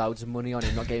made loads of money on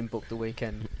him not getting booked the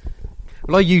weekend.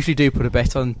 Well, I usually do put a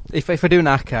bet on if I do an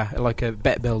ACCA, like a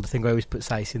bet builder thing, I always put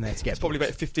Sace in there to get. It's probably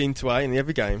bet 15-8 in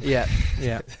every game. Yeah.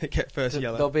 Get first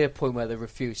yellow. There'll be a point where they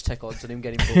refuse to take odds on him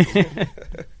getting booked.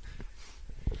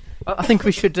 I think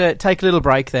we should take a little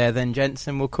break there, then, gents,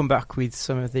 and we'll come back with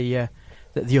some of the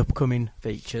upcoming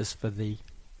features for the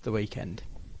weekend.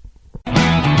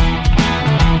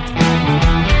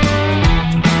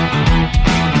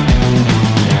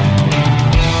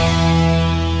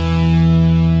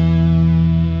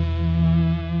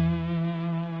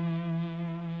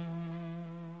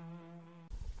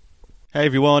 Hey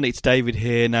everyone, it's David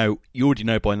here. Now, you already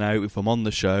know by now if I'm on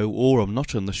the show or I'm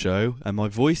not on the show, and my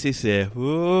voice is here.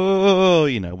 Whoa,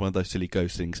 one of those silly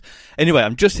ghost things. Anyway,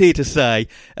 I'm just here to say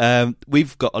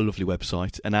we've got a lovely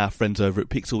website, and our friends over at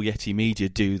Pixel Yeti Media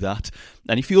do that.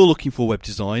 And if you're looking for web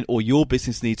design, or your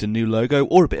business needs a new logo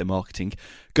or a bit of marketing,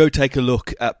 go take a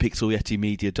look at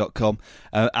pixelyetimedia.com.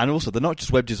 And also, they're not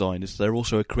just web designers, they're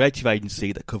also a creative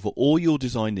agency that cover all your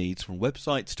design needs, from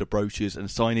websites to brochures and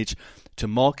signage to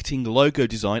marketing, logo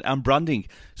design and branding.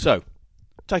 So,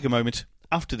 take a moment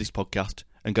after this podcast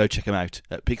and go check them out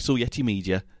at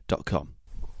pixelyetimedia.com.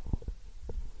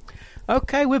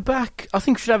 Okay, we're back. I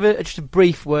think we should have just a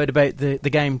brief word about the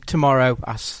game tomorrow,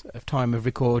 as of time of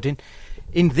recording,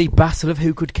 in the battle of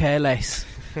who could care less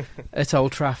at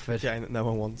Old Trafford. Game that no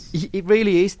one wants. It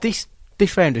really is. This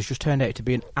round has just turned out to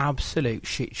be an absolute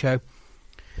shit show.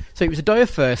 So it was a dire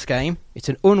first game. It's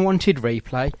an unwanted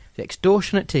replay. The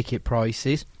extortionate ticket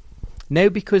prices. Now,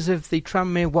 because of the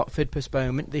Tranmere-Watford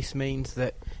postponement, this means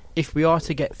that if we are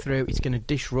to get through, it's going to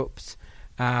disrupt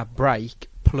our break.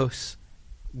 Plus,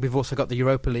 we've also got the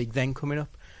Europa League then coming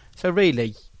up. So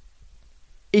really,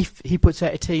 if he puts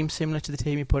out a team similar to the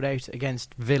team he put out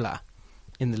against Villa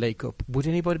in the League Cup, would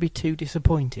anybody be too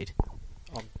disappointed?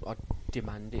 I'd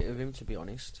demand it of him, to be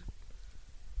honest.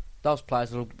 Those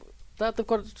players, they've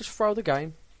got to just throw the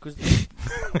game. Because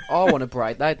I want a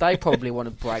break. They probably want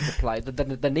to break the play.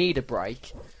 They need a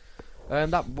break.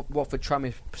 That Watford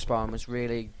Tranmere sparring was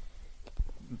the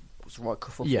right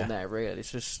kerfuffle there. Really,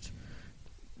 it's just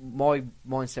my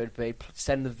mindset would be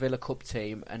send the Villa Cup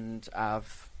team and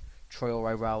have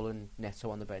Traore, Raul, and Neto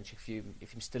on the bench if you're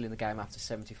still in the game after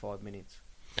 75 minutes.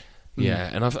 Yeah,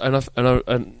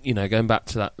 and you know, going back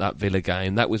to that Villa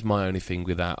game, that was my only thing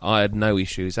with that. I had no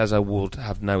issues, as I would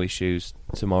have no issues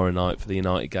tomorrow night for the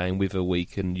United game with a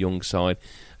weakened young side,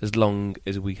 as long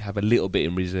as we have a little bit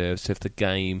in reserve. So if the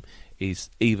game is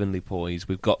evenly poised,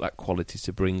 we've got that quality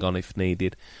to bring on if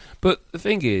needed. But the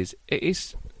thing is,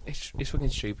 it's fucking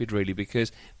stupid, really,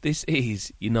 because this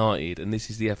is United and this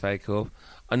is the FA Cup.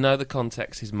 I know the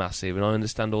context is massive, and I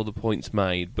understand all the points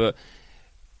made, but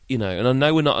you know, and I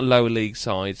know we're not a lower league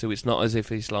side, so it's not as if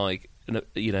it's like,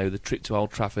 you know, the trip to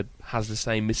Old Trafford has the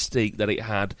same mystique that it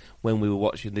had when we were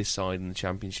watching this side in the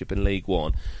Championship and League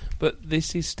One. But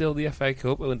this is still the FA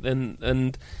Cup,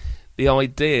 and the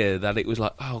idea that it was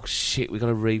like, oh shit, we've got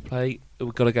to replay,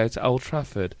 we've got to go to Old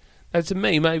Trafford. Now, to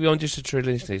me, maybe I'm just a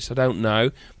traditionalist, I don't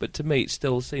know, but to me it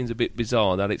still seems a bit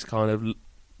bizarre that it's kind of,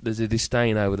 there's a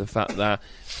disdain over the fact that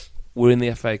we're in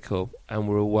the FA Cup and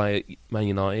we're away at Man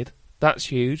United. That's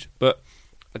huge, but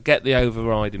I get the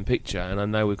overriding picture, and I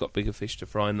know we've got bigger fish to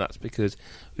fry, and that's because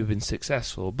we've been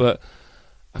successful. But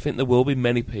I think there will be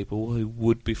many people who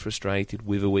would be frustrated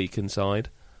with a weakened side.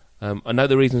 I know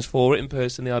the reasons for it, and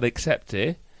personally I'd accept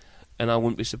it, and I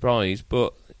wouldn't be surprised,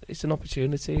 but it's an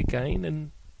opportunity again,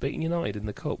 and beating United in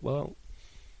the Cup, well,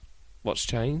 what's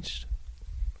changed?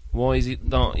 Why is it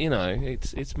not, you know,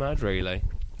 it's mad, really.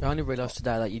 I only realised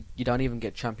today that you don't even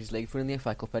get Champions League for in the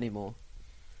FA Cup anymore.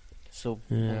 So,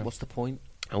 what's the point?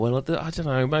 Well, I don't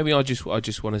know. Maybe I just want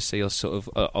to see us sort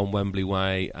of on Wembley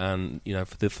Way, and you know,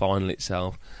 for the final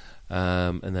itself,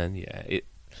 and then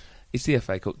it's the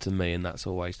FA Cup to me, and that's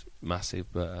always massive.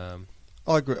 But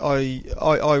I agree.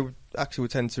 I actually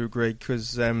would tend to agree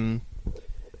because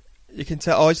you can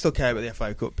tell I still care about the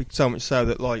FA Cup, so much so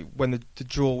that like when the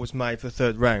draw was made for the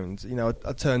third round, you know,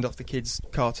 I turned off the kids'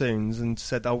 cartoons and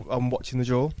said I'm watching the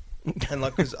draw. And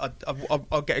like, because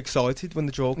I get excited when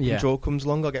the draw comes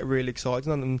along. I get really excited,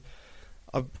 and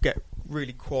I get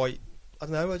really quite, I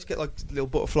don't know, I just get like little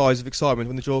butterflies of excitement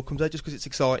when the draw comes out, just because it's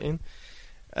exciting.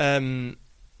 And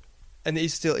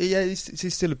it's still,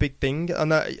 it's still a big thing.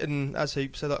 And as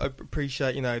Hoop said, I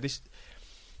appreciate, you know, this.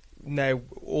 Now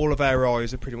all of our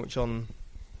eyes are pretty much on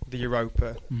the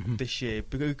Europa this year,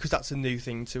 because that's a new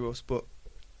thing to us. But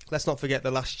let's not forget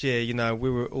that last year, you know, we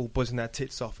were all buzzing our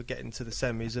tits off for getting to the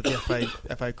semis of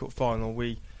the FA Cup final.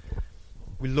 We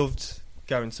loved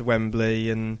going to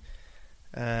Wembley, and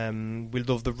we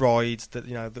loved the rides that,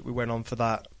 you know, that we went on for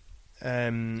that.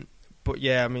 But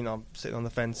yeah, I mean, I'm sitting on the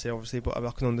fence here, obviously, but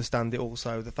I can understand it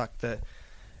also, the fact that,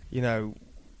 you know,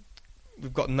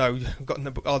 we've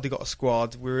hardly got a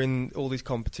squad. We're in all these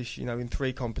competitions, you know, in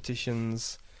 3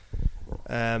 competitions.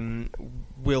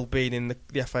 Will being in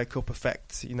the FA Cup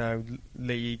affect, you know,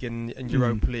 League and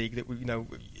Europa League, that we, you know,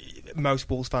 most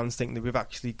Wolves fans think that we've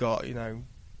actually got, you know,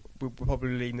 we're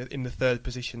probably in the 3rd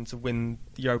position to win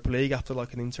the Europa League after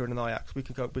like an Inter and an Ajax. We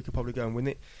could probably go and win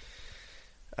it.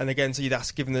 And again, so you'd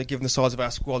ask, given the size of our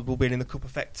squad, will being in the cup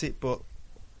affect it? But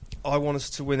I want us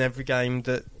to win every game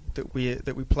that we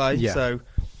play. Yeah. So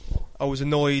I was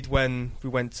annoyed when we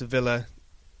went to Villa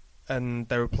and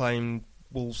they were playing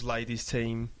Wolves ladies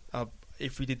team.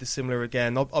 If we did the similar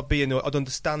again, I'd be annoyed. I'd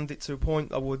understand it to a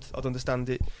point. I'd understand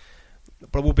it,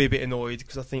 but I would be a bit annoyed,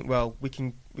 because I think, well, we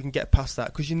can get past that,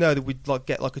 because you know that we'd like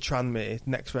get like a Tranmere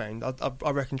next round.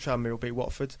 I reckon Tranmere will beat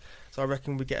Watford, so I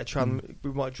reckon we get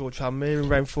we might draw Tranmere in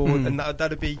round 4, and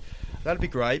that'd be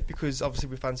great, because obviously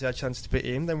we fancy our chance to beat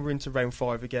him. Then we're into round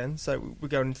 5 again, so we're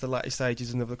going into the latter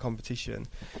stages of the competition.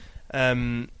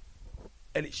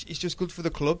 And it's just good for the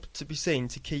club to be seen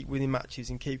to keep winning matches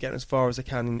and keep getting as far as they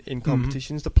can in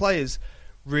competitions. The players,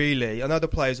 really, I know the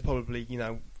players are probably, you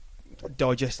know,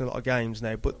 digesting a lot of games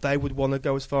now, but they would want to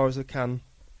go as far as they can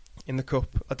in the cup.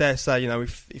 I dare say, you know,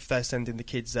 if they're sending the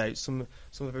kids out, some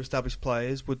of the established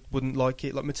players wouldn't like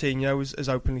it. Like Moutinho has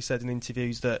openly said in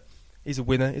interviews that he's a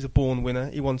winner, he's a born winner.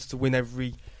 He wants to win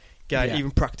every game,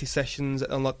 even practice sessions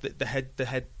and like the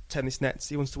head tennis nets.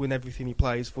 He wants to win everything he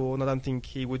plays for, and I don't think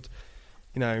he would,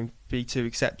 you know, be too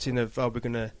accepting of, oh, we're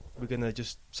gonna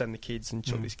just send the kids and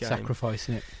chuck this game,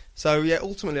 sacrificing it. So yeah,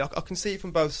 ultimately I can see it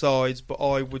from both sides, but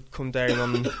I would come down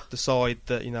on the side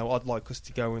that, you know, I'd like us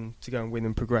to go and win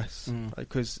and progress,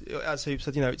 because as Hoop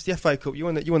said, you know, it's the FA Cup. You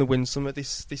want to win some of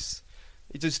this.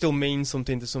 It does still mean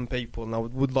something to some people, and I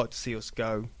would like to see us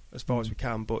go as far as we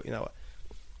can. But, you know,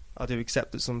 I do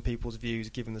accept that some people's views,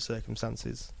 given the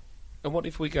circumstances. And what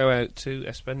if we go out to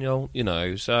Espanyol? You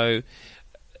know, so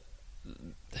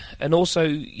And also,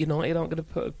 United aren't going to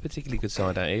put a particularly good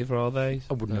side out either, are they?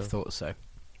 I wouldn't have thought so.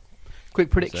 Quick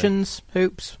predictions,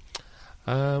 Hoops.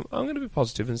 I'm going to be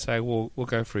positive and say we'll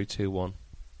go through 2-1.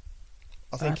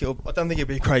 I don't think it'll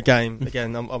be a great game.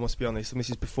 Again, I must be honest. And this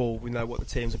is before we know what the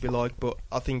teams will be like. But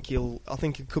I think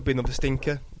it could be another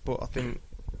stinker. But I think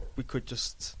we could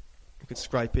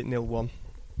scrape it 0-1.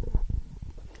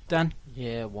 Dan?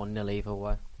 Yeah, 1-0 either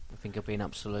way. I think it'll be an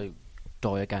absolute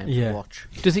dire game to watch.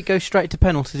 Does it go straight to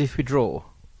penalties if we draw?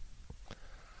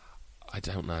 I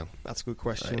don't know. That's a good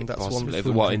question. That's possibly.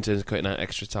 one. What, in terms of cutting out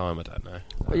extra time? I don't know.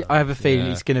 I have a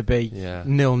feeling it's going to be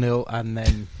 0-0 and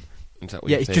then...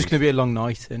 it's just going to be a long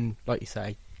night and, like you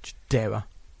say, just dare.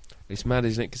 It's mad,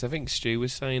 isn't it? Because I think Stu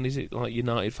was saying, is it like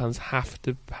United fans have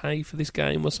to pay for this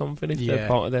game or something if they're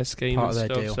part of their scheme and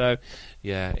stuff? Deal. So,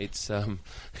 yeah, it's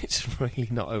really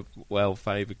not a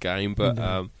well-favoured game, but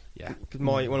yeah.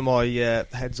 One of my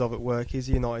heads of at work is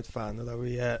a United fan, although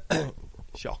he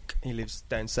shock, he lives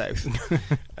down south,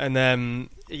 and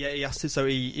he has to. So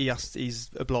he's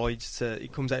obliged to. He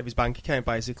comes out of his bank account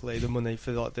basically the money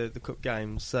for like the cup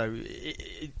games. So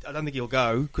I don't think he'll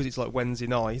go because it's like Wednesday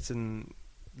night and.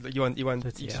 You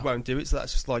just won't do it, so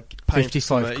that's just like paying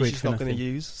 55 quid he's just not going to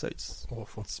use, so it's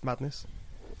awful. It's madness.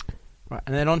 Right,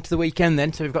 and then on to the weekend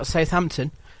then. So we've got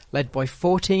Southampton, led by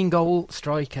 14-goal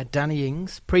striker Danny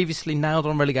Ings, previously nailed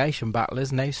on relegation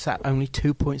battlers, now sat only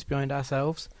 2 points behind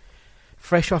ourselves.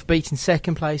 Fresh off beating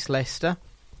second place Leicester,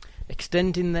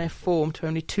 extending their form to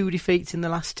only 2 defeats in the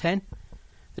last 10.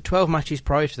 The 12 matches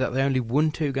prior to that, they only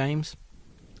won 2 games.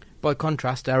 By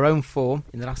contrast, our own form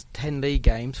in the last 10 league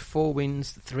games, 4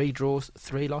 wins, 3 draws,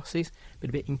 3 losses,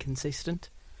 been a bit inconsistent.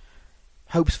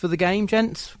 Hopes for the game,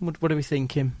 gents? What are we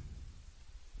thinking?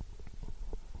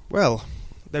 Well,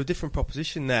 they're a different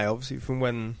proposition now, obviously, from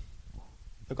when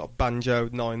they got banjoed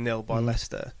 9-0 by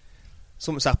Leicester.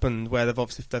 Something's happened where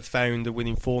they've found a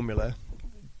winning formula.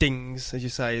 Dings, as you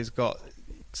say, has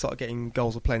started getting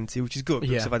goals of plenty, which is good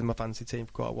because I've had my fantasy team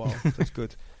for quite a while, so it's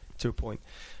good to a point.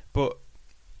 But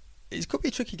it could be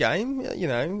a tricky game,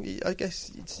 I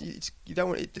guess you don't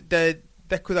want it.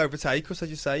 They could overtake us, as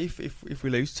you say, if we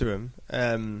lose to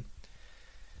them.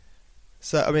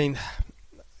 So I mean,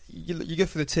 you go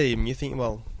for the team. You think,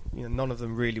 well, none of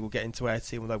them really will get into our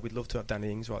team. Although we'd love to have Danny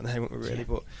Ings right now, wouldn't we? Really, yeah.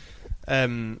 But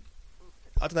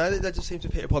I don't know. They just seem to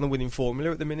hit upon a winning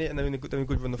formula at the minute, and they're in a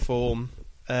good run of form.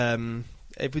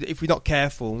 If we're not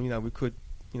careful, we could,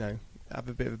 have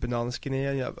a bit of a banana skin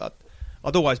here.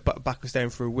 I'd always back us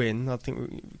down for a win. I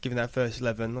think given that first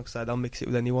 11, like I said, I'll mix it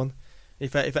with anyone.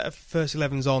 If that first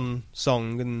 11's on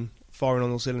song and firing on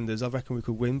all cylinders, I reckon we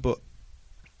could win. But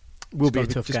will be a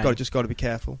tough game. Just got to be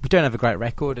careful. We don't have a great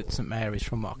record at St Mary's,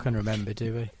 from what I can remember,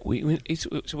 do we?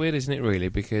 It's weird, isn't it? Really,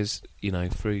 because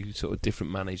through sort of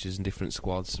different managers and different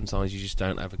squads, sometimes you just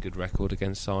don't have a good record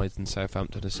against sides, and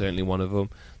Southampton is certainly one of them.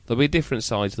 There'll be a different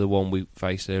side to the one we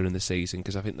faced earlier in the season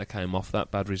because I think they came off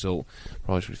that bad result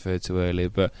Price referred to earlier.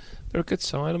 But they're a good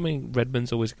side. I mean,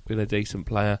 Redmond's always been a decent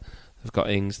player. They've got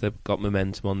Ings. They've got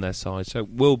momentum on their side, so it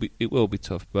will be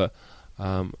tough. But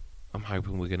I'm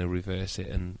hoping we're going to reverse it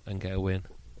and get a win.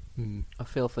 I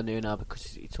feel for Nuno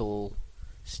because it all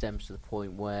stems to the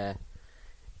point where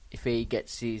if he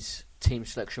gets his team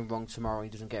selection wrong tomorrow and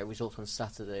he doesn't get a result on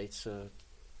Saturday, it's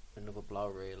another blow,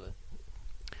 really.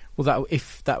 Well,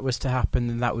 if that was to happen,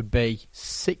 then that would be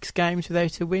 6 games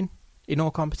without a win in all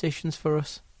competitions for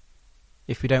us.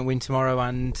 If we don't win tomorrow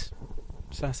and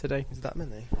Saturday. Is that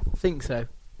many? I think so,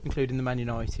 including the Man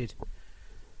United.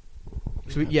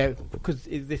 So because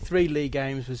the 3 league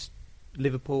games was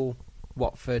Liverpool,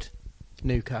 Watford,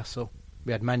 Newcastle.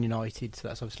 We had Man United, so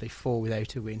that's obviously 4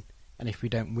 without a win. And if we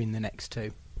don't win the next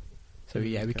 2. So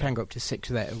we can go up to 6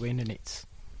 without a win, and it's...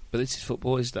 But this is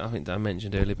football, isn't it? I think Dan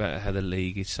mentioned earlier about how the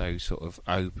league is so sort of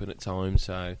open at times.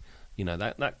 So,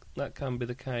 that can be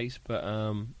the case. But,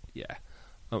 I'm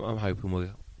hoping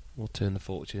we'll turn the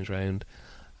fortunes round.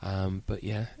 But,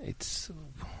 yeah, it's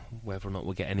whether or not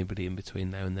we'll get anybody in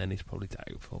between now and then is probably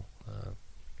doubtful.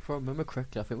 If I remember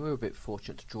correctly, I think we were a bit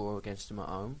fortunate to draw against them at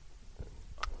home.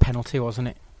 Penalty, wasn't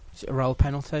it? Was it a roll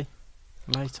penalty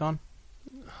late on?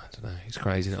 I don't know. It's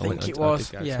crazy. I think it was.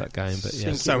 To that game, but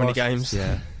yeah, so many games.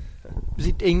 Yeah. Was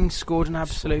it Ings scored an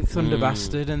absolute thunder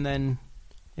bastard, and then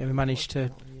we managed to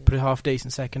put a half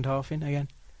decent second half in again.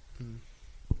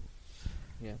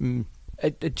 Yeah. Do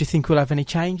you think we'll have any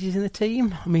changes in the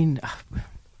team? I mean,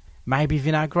 maybe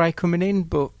Vinagre coming in,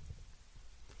 but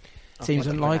seems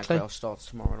unlikely. Vinagre starts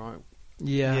tomorrow night.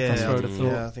 Yeah, that's what I would have thought.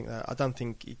 Yeah, I think that. I don't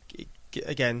think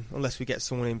again, unless we get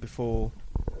someone in before.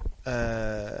 You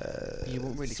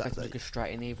wouldn't really expect them to go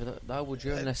straight in either, though, would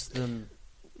you? Unless them.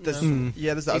 There's, No.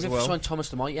 Yeah, there's that Even as if well. sign Thomas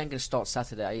Lemar, you ain't going to start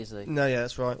Saturday, is he? No, yeah,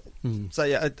 that's right. Mm. So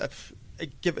yeah,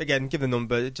 give the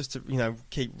number just to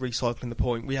keep recycling the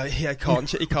point. He can't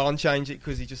he can't change it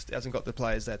because he just hasn't got the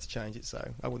players there to change it. So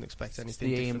I wouldn't expect It's anything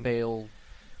the Ian different. Beale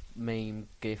meme,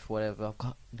 gif, whatever. I've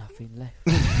got nothing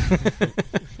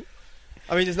left.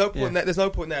 I mean, there's no point. Yeah. There's no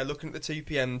point there looking at the 2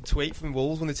 p.m. tweet from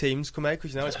Wolves when the teams come out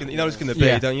because it's going to be,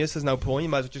 Yeah. don't you? So there's no point. You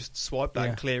might as well just swipe that Yeah.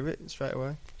 and clear it straight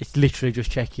away. It's literally just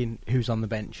checking who's on the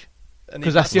bench. And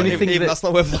 'Cause even that's the only not- thing even that- that's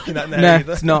not worth looking at now. No,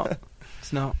 either. it's not.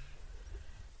 It's not.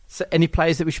 So, any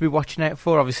players that we should be watching out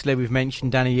for? Obviously, we've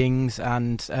mentioned Danny Ings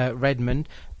and Redmond.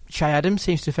 Shay Adams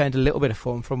seems to have found a little bit of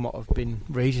form from what I've been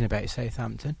reading about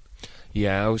Southampton.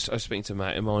 Yeah, I was speaking to a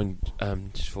mate of mine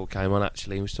just before I came on,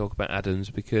 actually, and we was talking about Adams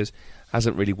because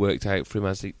hasn't really worked out for him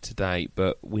as it to date,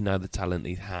 but we know the talent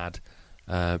he's had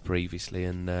previously,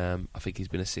 and I think he's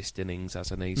been assisting Ings,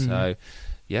 hasn't he? So,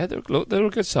 yeah, they're a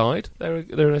good side. They're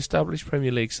an established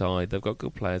Premier League side. They've got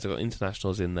good players. They've got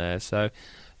internationals in there, so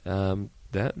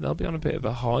they'll be on a bit of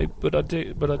a high. But I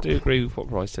do agree with what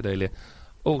Bryce said earlier.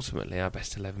 Ultimately, our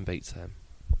best 11 beats them.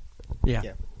 Yeah.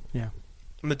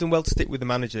 And they've done well to stick with the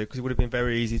manager because it would have been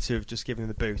very easy to have just given him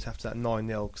the boot after that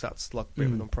 9-0 because that's like a bit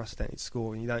of an unprecedented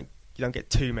score and you don't get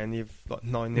too many of like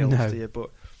 9-0s, No. do you? But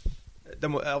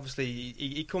then obviously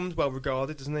he comes well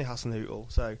regarded, doesn't he, Hassan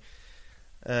Hootel? So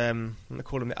they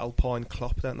call him the Alpine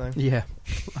Klopp, don't they? Yeah,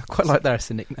 I quite like that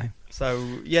as a nickname. So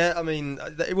yeah, I mean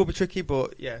it will be tricky,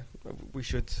 but yeah, we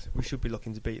should be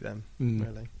looking to beat them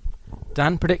really.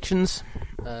 Dan, predictions?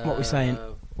 What are we saying?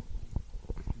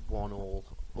 1-1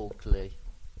 ugly.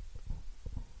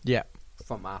 Yeah,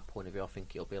 From our point of view, I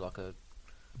think it'll be like a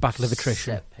battle of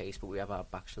attrition. set piece, but we have our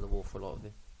backs to the wall for a lot of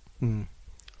it.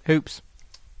 Hoops.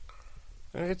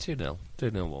 2-0.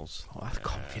 2-0 Wolves. Oh, that's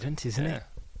confident, isn't Yeah. it?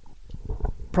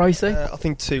 Pricey? I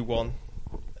think 2-1.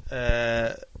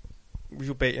 We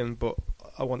should beat him, but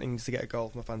I want Ings to get a goal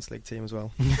for my fantasy league team as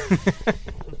well.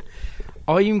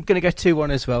 I'm going to go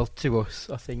 2-1 as well to us.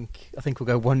 I think we'll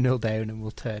go 1-0 down and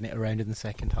we'll turn it around in the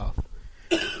second half.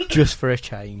 Just for a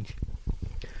change.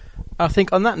 I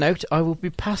think on that note, I will be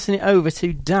passing it over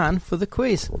to Dan for the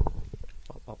quiz.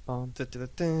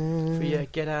 Da-da-da-da. For you,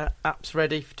 get our apps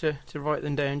ready to write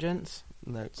them down, gents.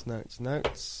 Notes.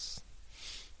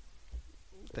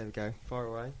 There we go. Far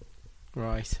away.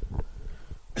 Right.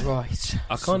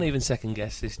 I can't even second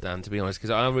guess this, Dan, to be honest,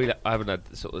 because I haven't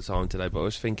had sort of time today. But I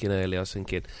was thinking earlier.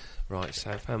 Right,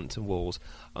 Southampton Wolves.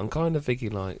 I'm kind of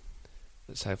thinking like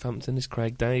Southampton, is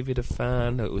Craig David a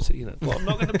fan? It was, well, I'm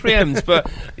not going to preempt, but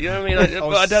you know what I mean.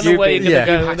 But I don't know where you're going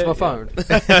to go. Hacked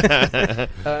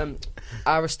my phone.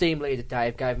 Our esteemed leader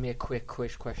Dave gave me a quick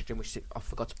quiz question, which I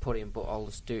forgot to put in, but I'll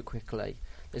just do it quickly.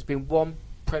 There's been one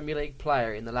Premier League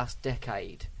player in the last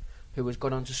decade who has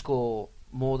gone on to score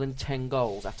more than 10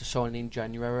 goals after signing in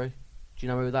January. Do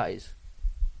you know who that is?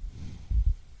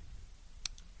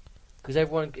 Because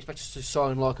everyone expects us to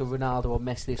sign like a Ronaldo or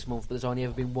Messi this month, but there's only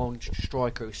ever been one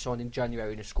striker who signed in January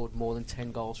and has scored more than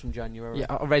 10 goals from January. Yeah,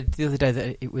 I read the other day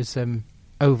that it was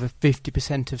over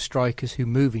 50% of strikers who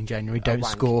move in January don't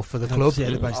wank. score for the club. Yeah,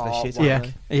 they're basically shit. Yeah,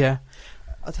 aren't they? yeah.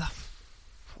 I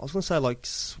was going to say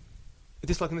is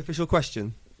this like an official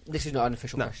question? This is not an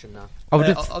official No. question now. I would I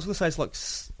have was going to say it's like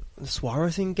the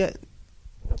Suarez thing get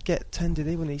 10, did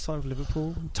he, when he signed for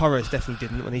Liverpool? Torres definitely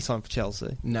didn't when he signed for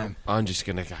Chelsea. no. I'm just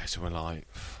going to go somewhere like,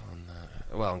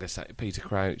 I'm going to say Peter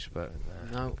Crouch, but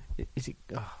No. Is it?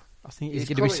 Oh, I think He's it's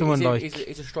going to be someone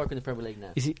He's a striker in the Premier League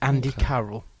now. Is it Andy Okay.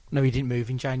 Carroll? No, he didn't move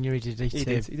in January, did he? He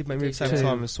did maybe the same to-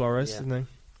 time as Suarez, Yeah. didn't he?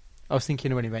 I was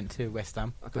thinking when he went to West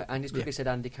Ham. Okay, and he's quickly said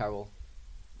Andy Carroll.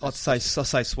 I'll say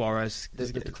Suarez.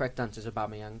 The correct answer is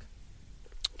Aubameyang.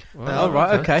 Oh,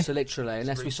 right, okay. So literally,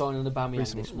 unless we sign an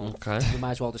Aubameyang this month, Okay. we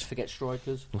might as well just forget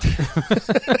strikers.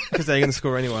 Because they're going to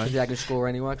score anyway. Because they're going to score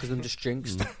anyway, because they're just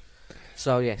jinxed.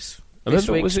 So, yes. I This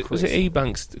remember, week's was it quiz.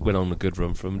 E-Banks that went on a good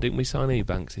run from? Didn't we sign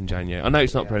E-Banks in January? I know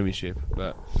it's not Yeah. Premiership,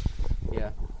 but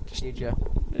Yeah. Did you?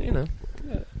 you know,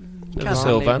 Can't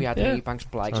Sylvan. We had Yeah. Ebanks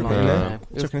Blake. I on know. there.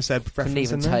 Chucking a Seb Couldn't reference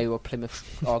even in tell there. you a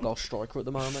Plymouth Argyle striker at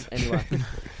the moment. Anyway,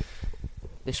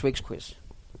 this week's quiz.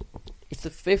 It's the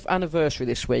 5th anniversary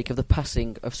this week of the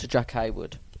passing of Sir Jack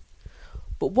Hayward.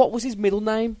 But what was his middle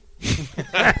name?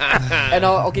 And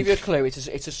I'll give you a clue. It's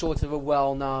a sort of a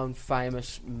well-known,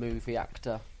 famous movie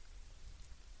actor.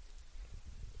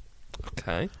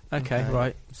 okay. Okay,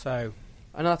 right. So,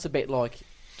 I know that's a bit like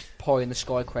pie in the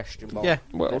sky question, but yeah.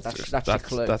 Well, that's your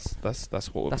clue. that's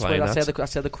what we're That's playing at.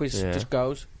 that's how the quiz Yeah. just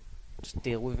goes. Just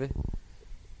deal with it.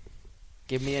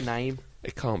 Give me a name.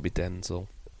 It can't be Denzel.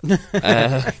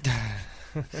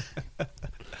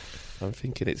 I'm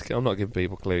thinking I'm not giving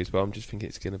people clues, but I'm just thinking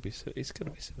it's going to be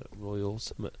something royal,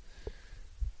 something.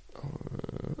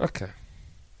 Okay.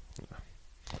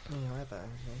 Yeah, I had that.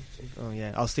 Oh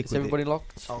yeah, I'll stick Is with everybody it.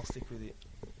 locked? I'll stick with it.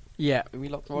 Yeah. Are we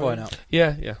locked? Why Ryan? not?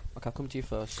 Yeah. Okay, I'll come to you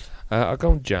first. I'll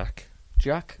go on Jack.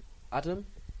 Jack, Adam,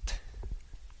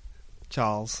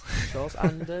 Charles. Charles,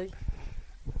 Andy.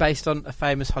 Based on a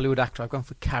famous Hollywood actor, I've gone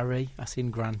for Cary, as in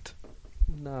Grant.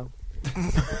 No.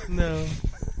 No.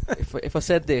 If I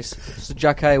said this, so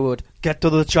Jack Haywood, get to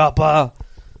the chopper.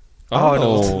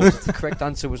 Arnold. The correct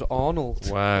answer was Arnold.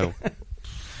 Wow.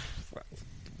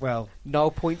 Well,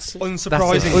 No points.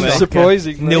 unsurprisingly.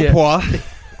 Unsurprisingly. Nil Yeah. point.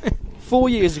 4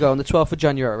 years ago, on the 12th of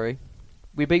January,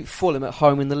 we beat Fulham at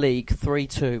home in the league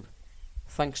 3-2,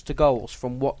 thanks to goals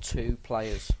from what two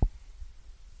players?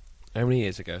 How many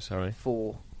years ago? Sorry.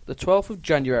 4. The 12th of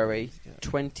January,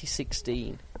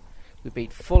 2016, we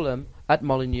beat Fulham at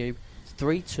Molineux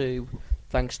 3-2,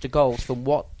 thanks to goals from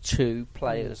what two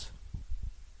players?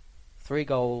 3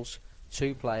 goals,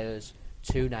 2 players,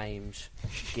 2 names.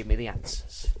 Give me the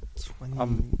answers.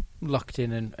 I'm locked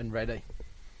in and ready.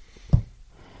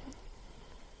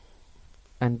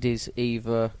 And is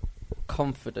either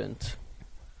confident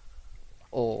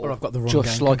Or I've got the wrong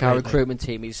just game like our completely. recruitment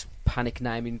team is panic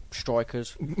naming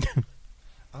strikers.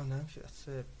 Oh no, that's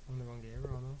I'm in the wrong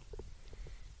era, aren't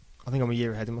I? I think I'm a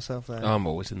year ahead of myself there. I'm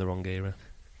always in the wrong era.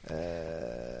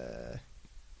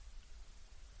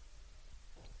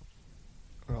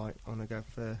 Right, I'm gonna go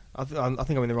for. I think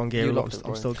I'm in the wrong era. You but locked it, I'm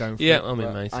Brian. still going for Yeah, it. I'm in,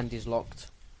 Right, mate. Andy's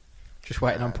locked. Just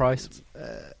waiting on price.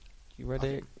 You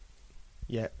ready?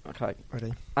 Yeah, Okay.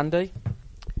 ready. Andy?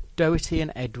 Doherty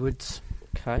and Edwards.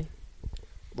 Okay.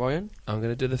 Ryan? I'm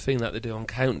going to do the thing that they do on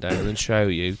Countdown and show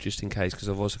you, just in case, because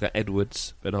I've also got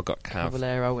Edwards and I've got Cav.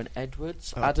 Cavallero and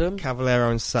Edwards. Adam? Cavallero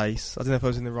and Sace. I don't know if I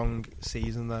was in the wrong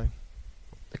season though.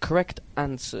 The correct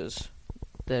answers.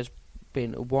 There's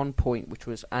been 1 point, which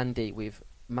was Andy with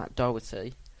Matt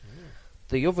Doherty.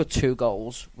 The other 2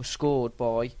 goals were scored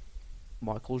by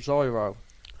Michael Zyro.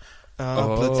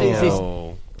 Bloody Is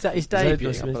hell. this- Is that his Is that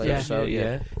debut? Smith? I believe Yeah. so,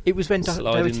 yeah. It was when Sliding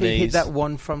Doherty hit knees. that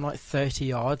one from like 30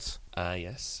 yards.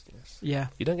 Yes. Yeah.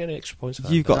 You don't get any extra points for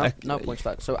that. You got No points for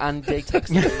that. So Andy takes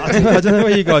I don't know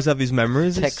where you guys have these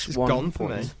memories. Text It's 1 gone for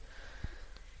me. point.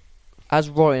 As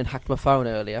Ryan hacked my phone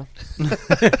earlier,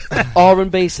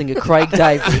 R&B singer Craig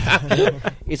David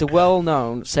is a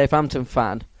well-known Southampton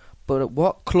fan, but at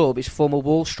what club is former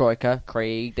Wolves striker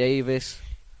Craig Davis?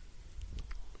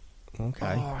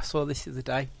 Okay. Oh, I saw this the other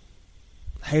day.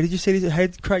 How did you see this? How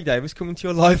did Craig Davis come into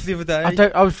your life the other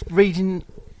day? I was reading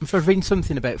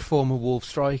something about former Wolves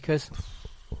strikers.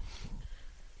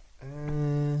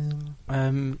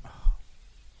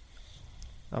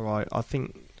 All right. I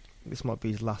think this might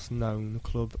be his last known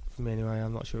club for me anyway.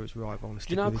 I'm not sure it's right, but I'm going to Do stick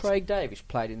you know with it. Craig Davis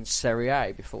played in Serie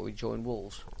A before he joined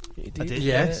Wolves? You I did.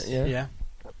 Yes. Yeah. Yeah.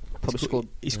 Probably scored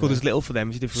He scored as little for them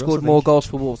as he did for us. scored I more think. goals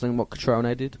for Wolves than what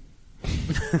Catrone did.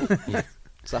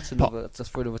 So that's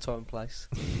for another time and place.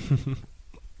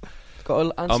 Got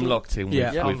an answer? I'm locked in with,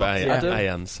 Yeah, I'm with locked in. A Adam?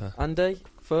 answer. Andy,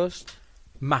 first.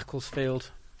 Macclesfield.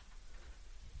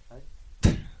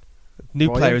 New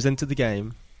Ryan? player has entered the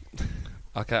game.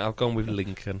 Okay, I've gone with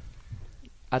Lincoln.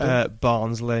 Adam.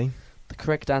 Barnsley. The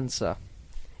correct answer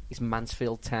is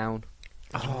Mansfield Town.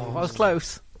 Oh, I was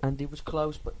close. Andy was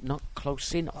close, but not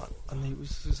close enough. And it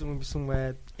was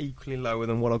somewhere equally lower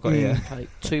than what I've got here. Okay,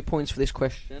 2 points for this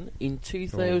question. In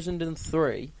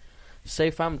 2003,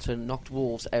 Southampton knocked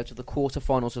Wolves out of the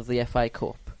quarter-finals of the FA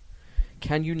Cup.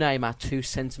 Can you name our 2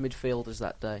 centre midfielders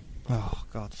that day? Oh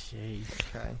God, jeez.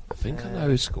 Okay. I think I know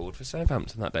who scored for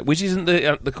Southampton that day, which isn't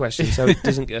the question, so it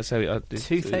doesn't get it's worth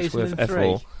 2003.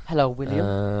 F4. Hello,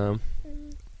 William.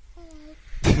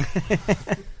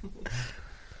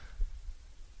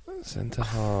 Centre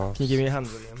half. Can you give me a hand,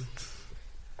 William?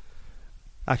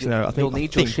 Actually, no. I think You'll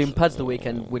need your shin pads the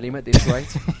weekend, William, at this rate.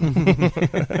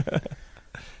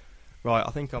 Right,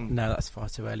 I think I'm. No, that's far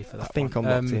too early for that. I think one.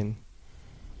 I'm locked in.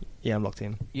 Yeah, I'm locked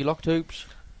in. You locked hoops?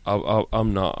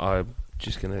 I'm not. I'm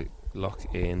just going to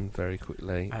lock in very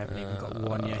quickly. I haven't even got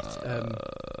one yet.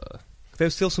 There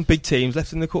was still some big teams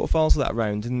left in the quarterfinals of that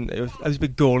round, and it was a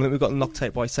big goal, and we got knocked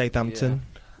out by Southampton.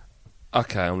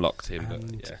 Okay, I'm locked in, but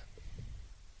And- yeah.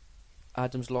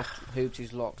 Adam's locked. Hoops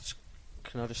is locked.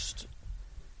 Can I just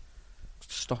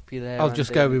stop you there? I'll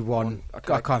just Andy? go with one.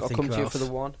 Okay, I can't I'll think come who to you else. for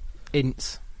the one.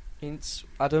 Ince. Hints.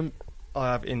 Adam,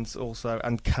 I have Ince also,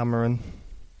 and Cameron.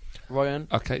 Ryan.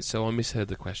 Okay, so I misheard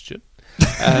the question.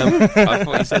 I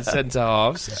thought you said centre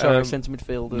halves. Sorry, centre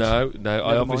midfielders. No, I Never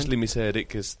obviously misheard it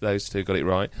because those two got it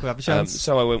right. We have a chance.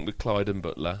 So I went with Clyde and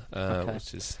Butler, Okay.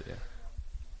 which is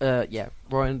Yeah,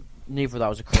 Ryan Neither of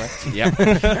those are correct. Yeah.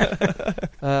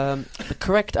 The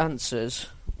correct answers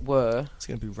were It's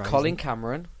going to be Raisin. Colin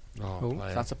Cameron. Oh, Oh, player.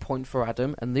 So that's a point for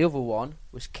Adam. And the other one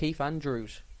was Keith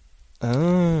Andrews.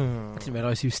 Oh. I didn't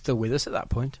realise he was still with us at that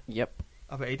point. Yep.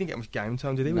 I bet he didn't get much game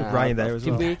time, did he? Nah, With Ray there but as did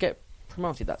well. we get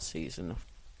promoted that season?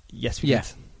 Yes, we Yeah.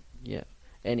 did. Yeah.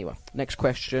 Anyway, next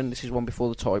question. This is one before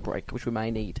the tiebreak, which we may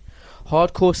need.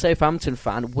 Hardcore Southampton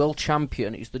fan Will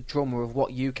Champion is the drummer of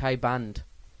what UK band?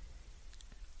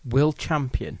 Will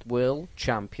Champion. Will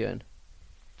Champion.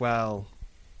 Well,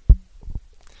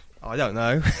 I don't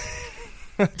know.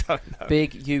 I don't know.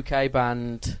 Big UK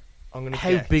band. I'm going to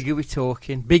How big are we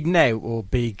talking? Big now or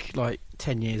big like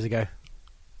 10 years ago?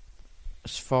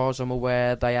 As far as I'm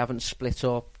aware, they haven't split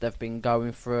up. They've been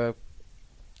going for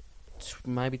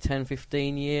maybe 10,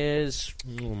 15 years.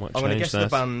 Oh, might I'm going to change guess the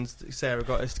that. band. Sarah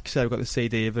got the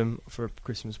CD of them for a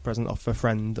Christmas present off a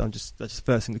friend. That's just the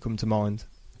first thing to come to mind.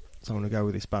 So I'm going to go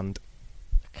with this band.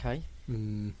 Okay.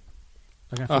 I'm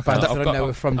going Okay, for bands I've that I got- know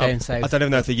are from I've- down south. I don't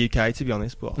even know if they're UK, to be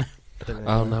honest, but I don't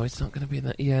Oh know. no, it's not going to be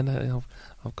that. Yeah, no,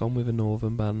 I've gone with a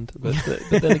northern band, but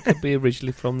then it could be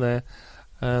originally from there.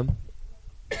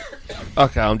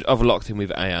 Okay, I've locked in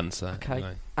with a answer. Okay.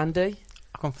 Anyway. Andy?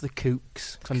 I've gone for the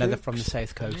Kooks, 'cause I know they're from the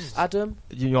south coast. Adam?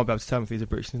 You might be able to tell me if these are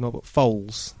British or not, but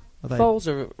Foals. Are they? Foles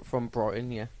are from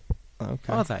Brighton, yeah. Oh,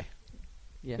 okay. Are they?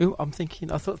 Yeah. Ooh, I'm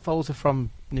thinking, I thought Foles are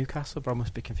from Newcastle, but I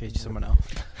must be confused with someone else.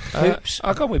 Hoops.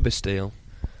 I've gone with Bastille.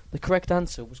 The correct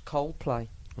answer was Coldplay.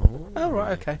 Oh,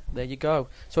 right, okay. There you go.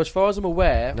 So as far as I'm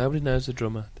aware, Nobody knows the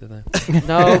drummer, do they?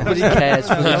 nobody cares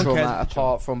for No the one drummer cares.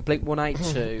 apart from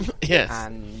Blink-182 Yes.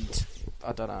 and,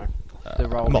 I don't know, the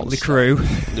Rolling Motley Stones.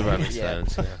 Crue. The Rolling Yeah.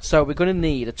 Stones. Yeah. So we're going to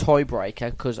need a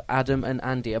tiebreaker because Adam and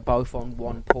Andy are both on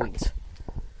 1 point.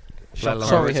 Sorry,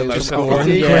 Sorry, it's a low Hoops. score.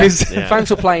 Yeah. Quiz. Yeah. Thanks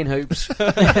for playing Hoops.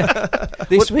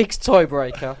 This week's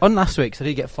tiebreaker. On last week's, I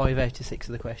did get 5 out of 6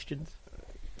 of the questions.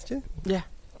 Yeah.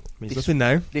 Means This- nothing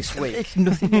now. This week. It's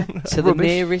nothing. Yeah. To the Rubbish.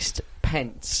 nearest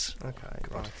pence. Okay,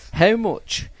 right. How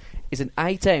much is an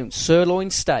 8-ounce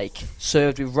sirloin steak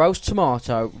served with roast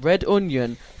tomato, red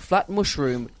onion, flat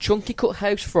mushroom, chunky cut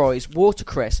house fries,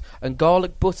 watercress, and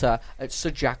garlic butter at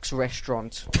Sir Jack's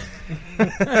restaurant?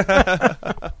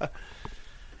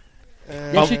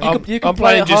 Yes, you can I'm play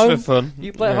playing at just home. for fun.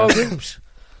 You play Yeah. at home, Hoops.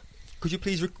 Could you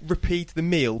please repeat the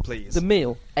meal, please? The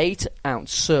meal,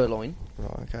 8-ounce sirloin,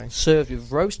 Right, okay. served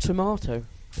with roast tomato,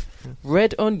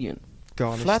 red onion,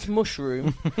 Garnished. flat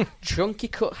mushroom, chunky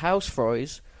cut house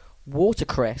fries,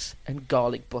 watercress, and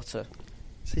garlic butter.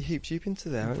 See, Hoops, you've been to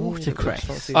there. haven't you? Watercress.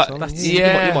 Fancy Uh, some? that's-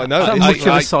 Yeah, You might know Not this. much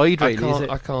of a side, really, is it?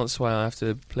 I can't swear. I have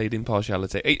to plead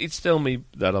impartiality. It's still me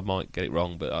that I might get it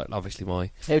wrong, but obviously my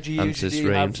How do you Answers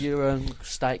usually have streamed. your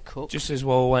steak cooked? just as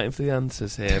well waiting for the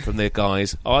answers here from the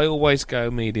guys. I always go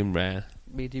medium rare.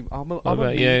 Medium. I'm a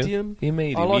about you? medium. You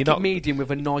medium. I like You're it not medium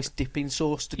with a nice dipping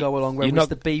sauce to go along, whether you're it's not-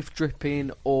 the beef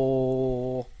dripping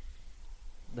or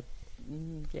the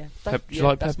yeah. Do you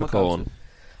like that's my peppercorn? go-to.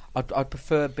 I'd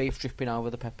prefer beef dripping over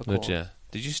the peppercorn. Would you?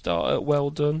 Did you start at well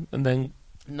done and then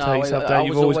No, take yourself I down?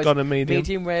 You've was always gone a medium.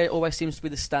 medium rare. Always seems to be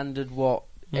the standard. What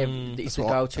Mm, it's that's the what-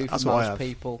 go-to that's for what I most have.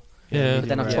 people. Yeah. But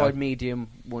then I've Medium tried rare. medium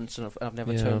once and I've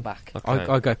never Yeah. turned back. Okay.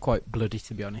 I go quite bloody,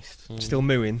 to be honest. Mm. Still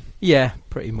mooing. Yeah,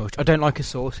 pretty much. I don't like a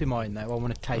sauce in mine, though. I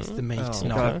want to taste the meat. Oh,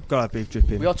 No. gotta have beef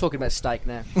dripping. We are talking about steak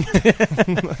now.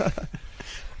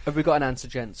 Have we got an answer,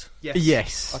 gents?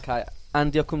 Yes. Okay,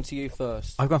 Andy, I'll come to you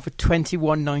first. I've gone for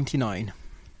 $21.99.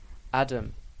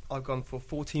 Adam. I've gone for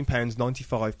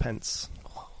 £14.95 pence.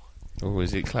 Oh,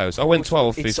 is it close? I went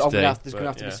 12.50. There's going to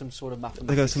have to be some sort of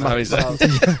mathematics. some How is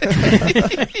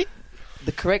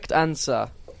The correct answer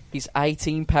is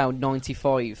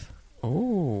 £18.95.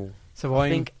 Oh. So I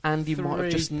think Andy might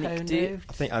have just nicked it.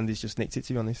 I think Andy's just nicked it,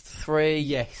 to be honest.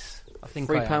 Yes. I think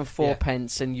I £3 have, 4 yeah.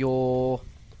 pence, and you're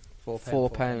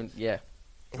 £4. Yeah.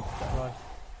 Right.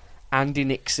 Andy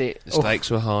nicks it The stakes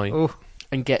were high. Oh,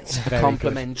 and gets a Very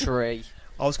complimentary.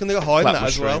 I was going to go higher than Flat that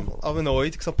as mushroom. well. I'm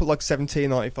annoyed because I put like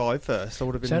 £17.95 first. I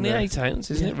would have been. It's only 8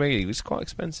 ounces, isn't Yeah. it? Really, it's quite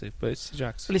expensive, but it's the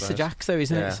Jack's. well, it's the Jacks, though,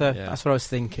 isn't Yeah, it? So yeah. that's what I was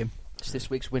thinking. So this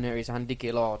week's winner is Andy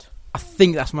Gillard. I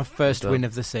think that's my first Done. win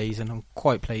of the season. I'm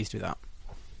quite pleased with that.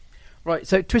 Right,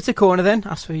 so Twitter corner then.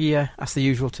 As the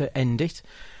usual to end it.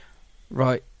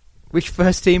 Right, which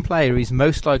first team player is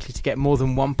most likely to get more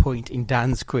than 1 point in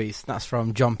Dan's quiz? That's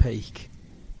from John Peake.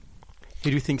 Who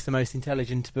do you think's the most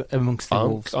intelligent amongst the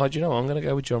Wolves? Do you know? I'm going to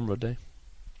go with John Ruddy.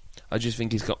 I just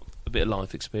think he's got a bit of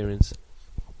life experience.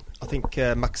 I think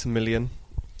Maximilian.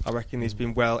 I reckon he's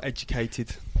been well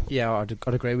educated. Yeah, I'd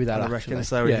agree with that. I reckon actually.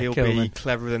 so. Yeah, He'll cool, be then.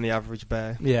 cleverer than the average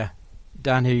bear. Yeah,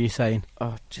 Dan, who are you saying?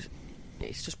 Oh, just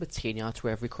It's just Matinho to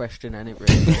every question, ain't it,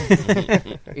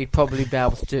 really? He'd probably be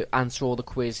able to answer all the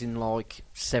quiz in like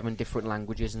 7 different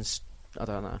languages and I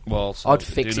don't know. Well, so I'd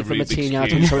fix it for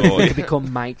Matinho to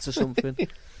become mates or something.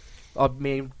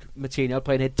 Me and Matinho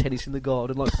playing head tennis in the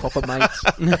garden like proper mates.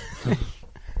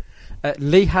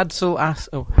 Lee Hasdell asked,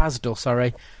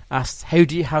 how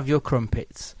do you have your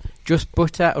crumpets? Just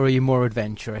butter, or are you more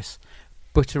adventurous?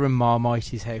 Butter and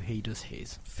Marmite is how he does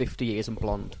his. 50 years and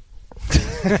blonde.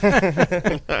 With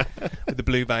the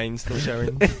blue veins still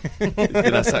showing.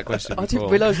 That's that question. I before. didn't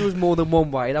realise there was more than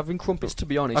one way in having crumpets, to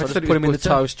be honest. I I just thought it put them in the was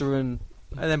butter. toaster and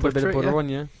And then put a bit of butter yeah. on,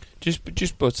 yeah.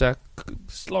 Just butter,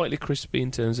 slightly crispy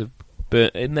in terms of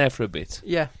burnt in there for a bit.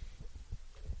 Yeah.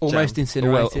 Almost Well,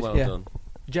 incinerated. well yeah. done.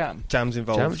 Jam. Jams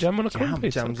involved. Jam on a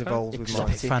crumpet. Jams okay. involved with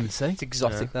Exotic. mine. Fancy. It's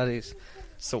exotic, that is.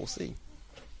 Saucy.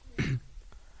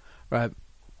 Right.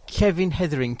 Kevin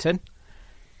Hetherington.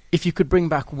 If you could bring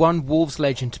back one Wolves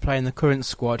legend to play in the current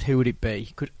squad, who would it be?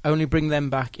 You could only bring them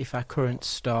back if our current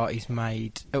star is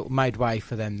made way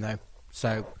for them, though.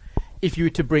 So, if you were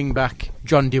to bring back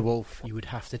John DeWolf, you would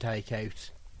have to take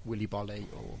out Willy Bolly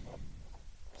or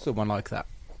someone like that.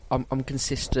 I'm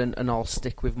consistent and I'll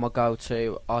stick with my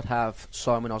go-to. I'd have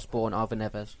Simon Osborne over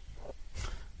Neves.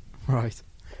 Right.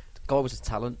 The guy was a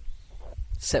talent.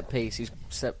 Set pieces,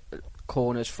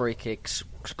 corners, free kicks,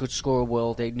 could score a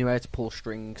worldie, knew how to pull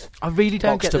strings. I really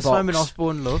don't Box get to the Simon box.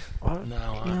 Osborne love.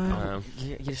 No.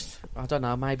 You just, I don't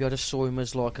know, maybe I just saw him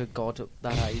as like a god at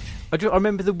that age. I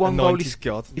remember the one A goal 90s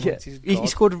god. Yeah, 90s he god.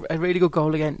 scored a really good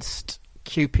goal against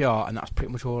QPR, and that's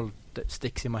pretty much all that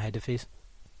sticks in my head of his.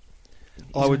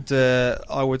 I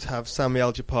would have Sami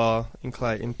Al-Jabbar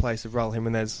in place of Raul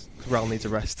Jimenez. 'Cause Raul needs a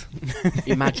rest.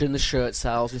 Imagine the shirt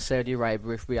sales in Saudi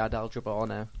Arabia if we had Al-Jabbar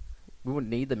now. We wouldn't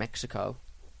need the Mexico.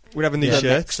 We'd have a new Yeah.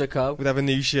 shirt. Mexico. We'd have a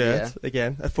new shirt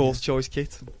again, a fourth choice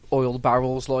kit. Oil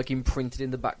barrels like imprinted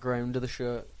in the background of the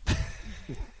shirt.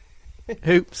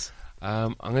 Hoops.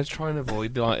 I'm going to try and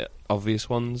avoid the like, obvious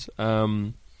ones.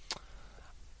 I'd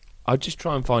just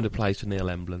try and find a place for Neil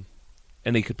Emblin,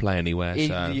 and he could play anywhere. He's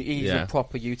yeah. a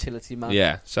proper utility man.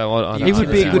 Yeah, so I'd He have would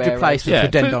to be a say- good Yeah, replacement yeah,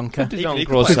 for Dendoncker. He Dendoncker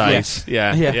could or play. Sainz.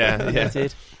 Yeah, yeah, He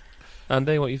did.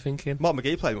 Andy, what are you thinking? Mark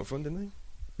McGee played him up front, didn't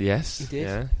Yes. He did.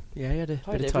 Yeah. Yeah, he had a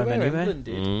Played bit of time everywhere, anyway. England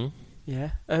did. Mm. Yeah.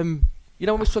 You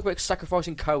know when we talked about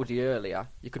sacrificing Cody earlier,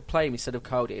 you could play him instead of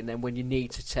Cody, and then when you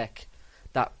need to take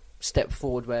that step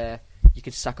forward where you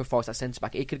could sacrifice that centre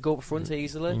back, he could go up front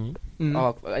easily. Mm. Mm.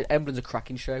 Oh, Emblin's a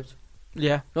cracking shout.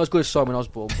 Yeah. Not as good as Simon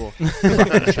Osborne, but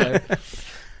cracking shout.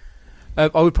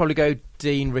 I would probably go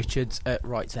Dean Richards at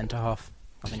right centre half.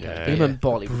 I think Yeah. that'd be Him a and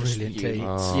Bolly were just brilliant units. team.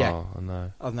 Oh, Yeah. I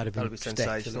know. I think that'd That'd be just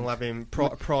sensational. excellent. We'll have him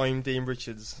prime Dean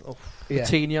Richards. Oh, Yeah.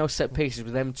 Coutinho set pieces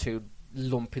with them two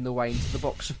lumping the way into the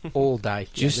box. All day.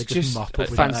 Just- they just mop up a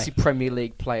with Fancy it, Premier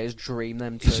League players dream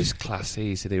them too. It's just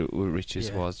classy, isn't it? What Richards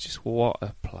Yeah. was just what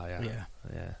a player. eh? Yeah.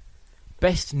 Yeah.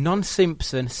 Best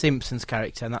non-Simpsons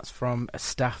character, and that's from a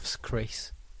Staff's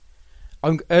Chris.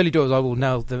 Early doors, I will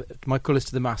nail my colours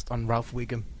to the mast on Ralph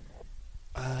Wiggum.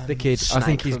 The kid, I Snake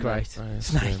think he's from great. Oh, yes,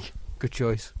 Snake, good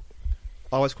choice.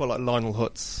 I always quite like Lionel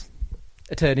Hutz.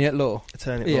 Attorney at law.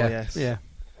 Attorney. Yeah, Yes. yeah,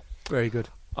 very good.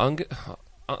 You're going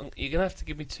to have to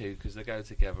give me two because they go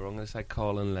together. I'm going to say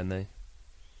Carl and Lenny.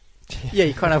 Yeah,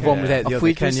 you can't have one Yeah. without the If other,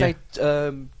 we can can you?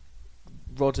 say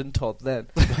Rod and Todd then.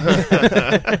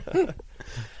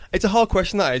 It's a hard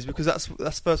question, that is, because that's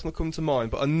the first one that come to mind.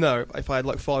 But I know if I had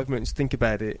like 5 minutes to think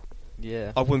about it,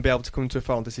 Yeah. I wouldn't be able to come to a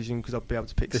final decision because I'd be able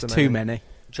to pick. There's so too many.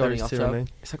 Johnny There is too Otto. many.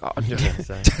 It's like,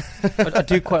 So, I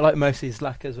do quite like most of his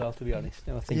lack as well, to be honest.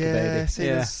 Now I think about Yeah, it.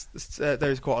 see,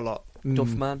 there is quite a lot. Mm,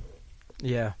 Duffman.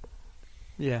 Yeah,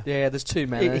 yeah. Yeah, there's two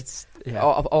men. It's yeah.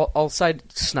 I'll say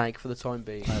Snake for the time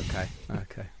being.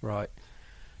 Okay, right.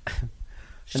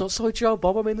 It's not so Joe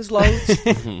Bob. I mean, there's loads.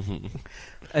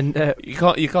 And you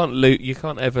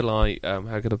can't ever like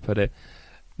how can I put it?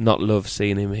 Not love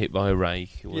seeing him hit by a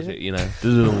rake. Was Yeah. it? You know.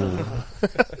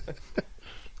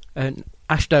 And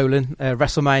Ash Dolan,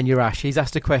 WrestleMania Ash, he's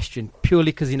asked a question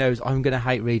purely because he knows I'm going to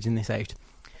hate reading this out.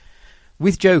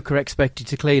 With Joker expected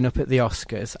to clean up at the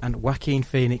Oscars and Joaquin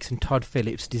Phoenix and Todd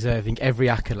Phillips deserving every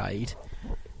accolade,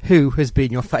 who has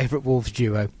been your favourite Wolves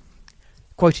duo?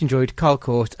 Quite enjoyed Carl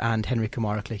Court and Henry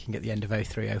Kamara clicking at the end of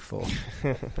 0304.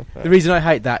 The reason I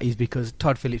hate that is because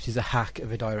Todd Phillips is a hack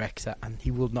of a director and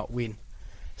he will not win.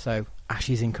 So Ash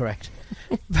is incorrect.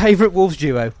 Favourite Wolves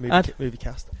duo? Movie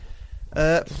cast.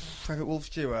 Favourite Wolves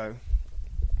duo.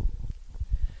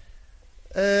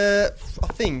 I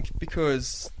think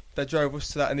because they drove us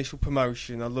to that initial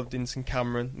promotion. I loved Inson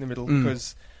Cameron in the middle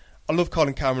because I love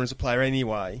Colin Cameron as a player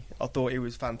anyway. I thought he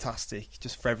was fantastic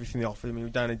just for everything he offered. I mean, we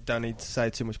don't need to say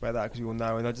too much about that because we all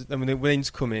know. And when Ince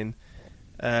come in,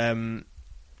 to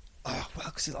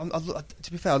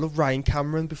be fair, I love Ryan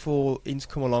Cameron before Ince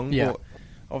come along. Yeah. But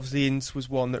obviously Ince was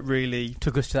one that really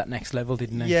Took us to that next level,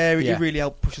 didn't he? Yeah, he really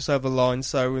helped push us over the line.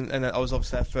 So, and I was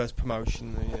obviously our first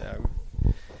promotion,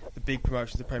 the big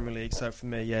promotion of the Premier League. So for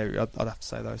me, yeah, I'd have to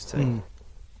say those two. Mm.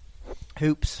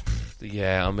 Hoops.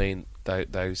 Yeah, I mean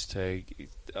those two.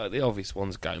 The obvious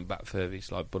ones going back further,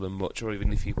 it's like Bull and Much, or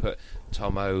even if you put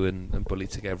Tomo and Bully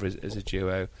together as a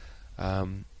duo. But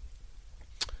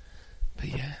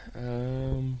yeah.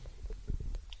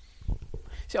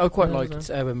 See, I quite liked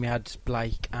when we had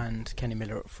Blake and Kenny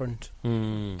Miller up front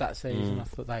Mm. that season. I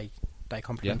thought they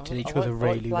complemented each I other like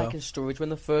really Blake well. and Sturridge when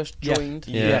they first Yeah. joined.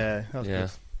 Yeah, that was Yeah.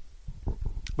 good.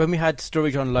 When we had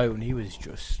Sturridge on loan, he was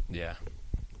just Yeah.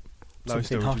 Low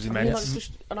something Sturridge hot. was I mean, immense.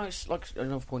 I know it's like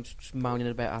another point, just moaning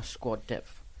about our squad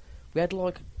depth. We had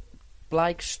like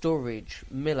Blake, Sturridge,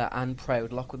 Miller, and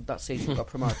Proud. Like when that season got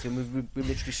promoted, and we've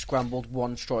literally scrambled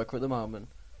one striker at the moment.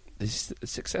 These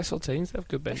successful teams have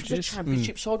good It's just a benches.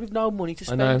 championship side with no money to I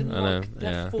spend. know, and I know, like, they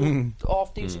have yeah. full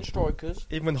half decent strikers.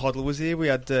 Even when Hoddle was here, we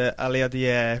had Ali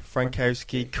Adair,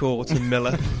 Frankowski, Court, and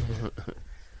Miller.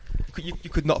 You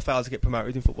could not fail to get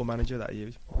promoted in Football Manager that year.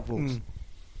 with Wolves.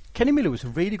 Kenny Miller was a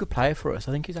really good player for us.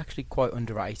 I think he's actually quite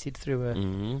underrated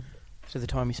through the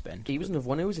time he spent. He was another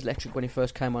one who was electric when he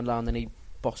first came on loan. Then he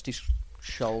bossed his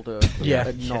shoulder Yeah.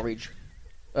 at Norwich,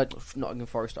 Nottingham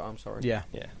Forest. I'm sorry. Yeah.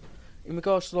 In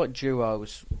regards to like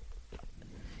duos,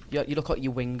 you look at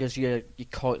your wingers, your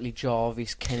Kitely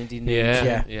Jarvis, Kennedy. Newton.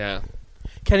 Yeah. Yeah.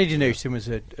 Kennedy Newton was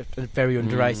a very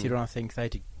underrated one. I think they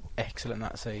did excellent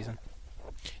that season.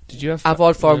 Did you have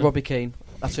Avard Fire and yeah. Robbie Keane.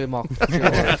 That's who Mark. they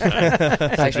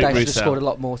Big should have Bruce scored out. a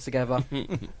lot more together.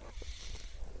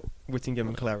 Whittingham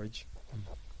and Claridge.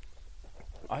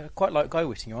 I quite like Guy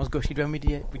Whittingham. I was gutted when we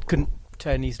couldn't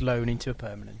turn his loan into a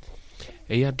permanent.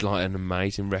 He had like an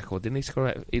amazing record, didn't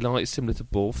he? He like similar to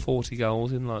Ball, 40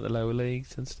 goals in like the lower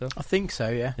leagues and stuff. I think so.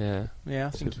 Yeah. Yeah, I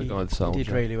think Super he guy, the did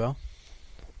soldier. really well.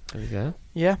 There we go.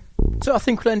 Yeah. So I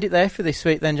think we'll end it there for this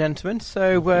week then, gentlemen.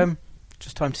 So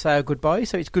just time to say our goodbye.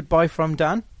 So it's goodbye from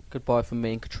Dan. Goodbye from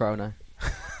me and Catrona.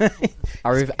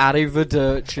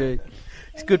 Arrivederci.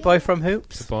 It's goodbye from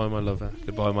Hoops. Goodbye, my lover.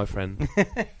 Goodbye, my friend.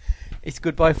 It's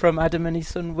goodbye from Adam and his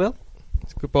son Will.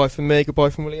 It's goodbye from me, goodbye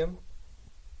from William.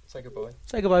 Say goodbye.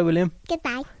 Say goodbye, William.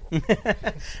 Goodbye.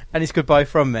 And it's goodbye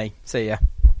from me. See ya.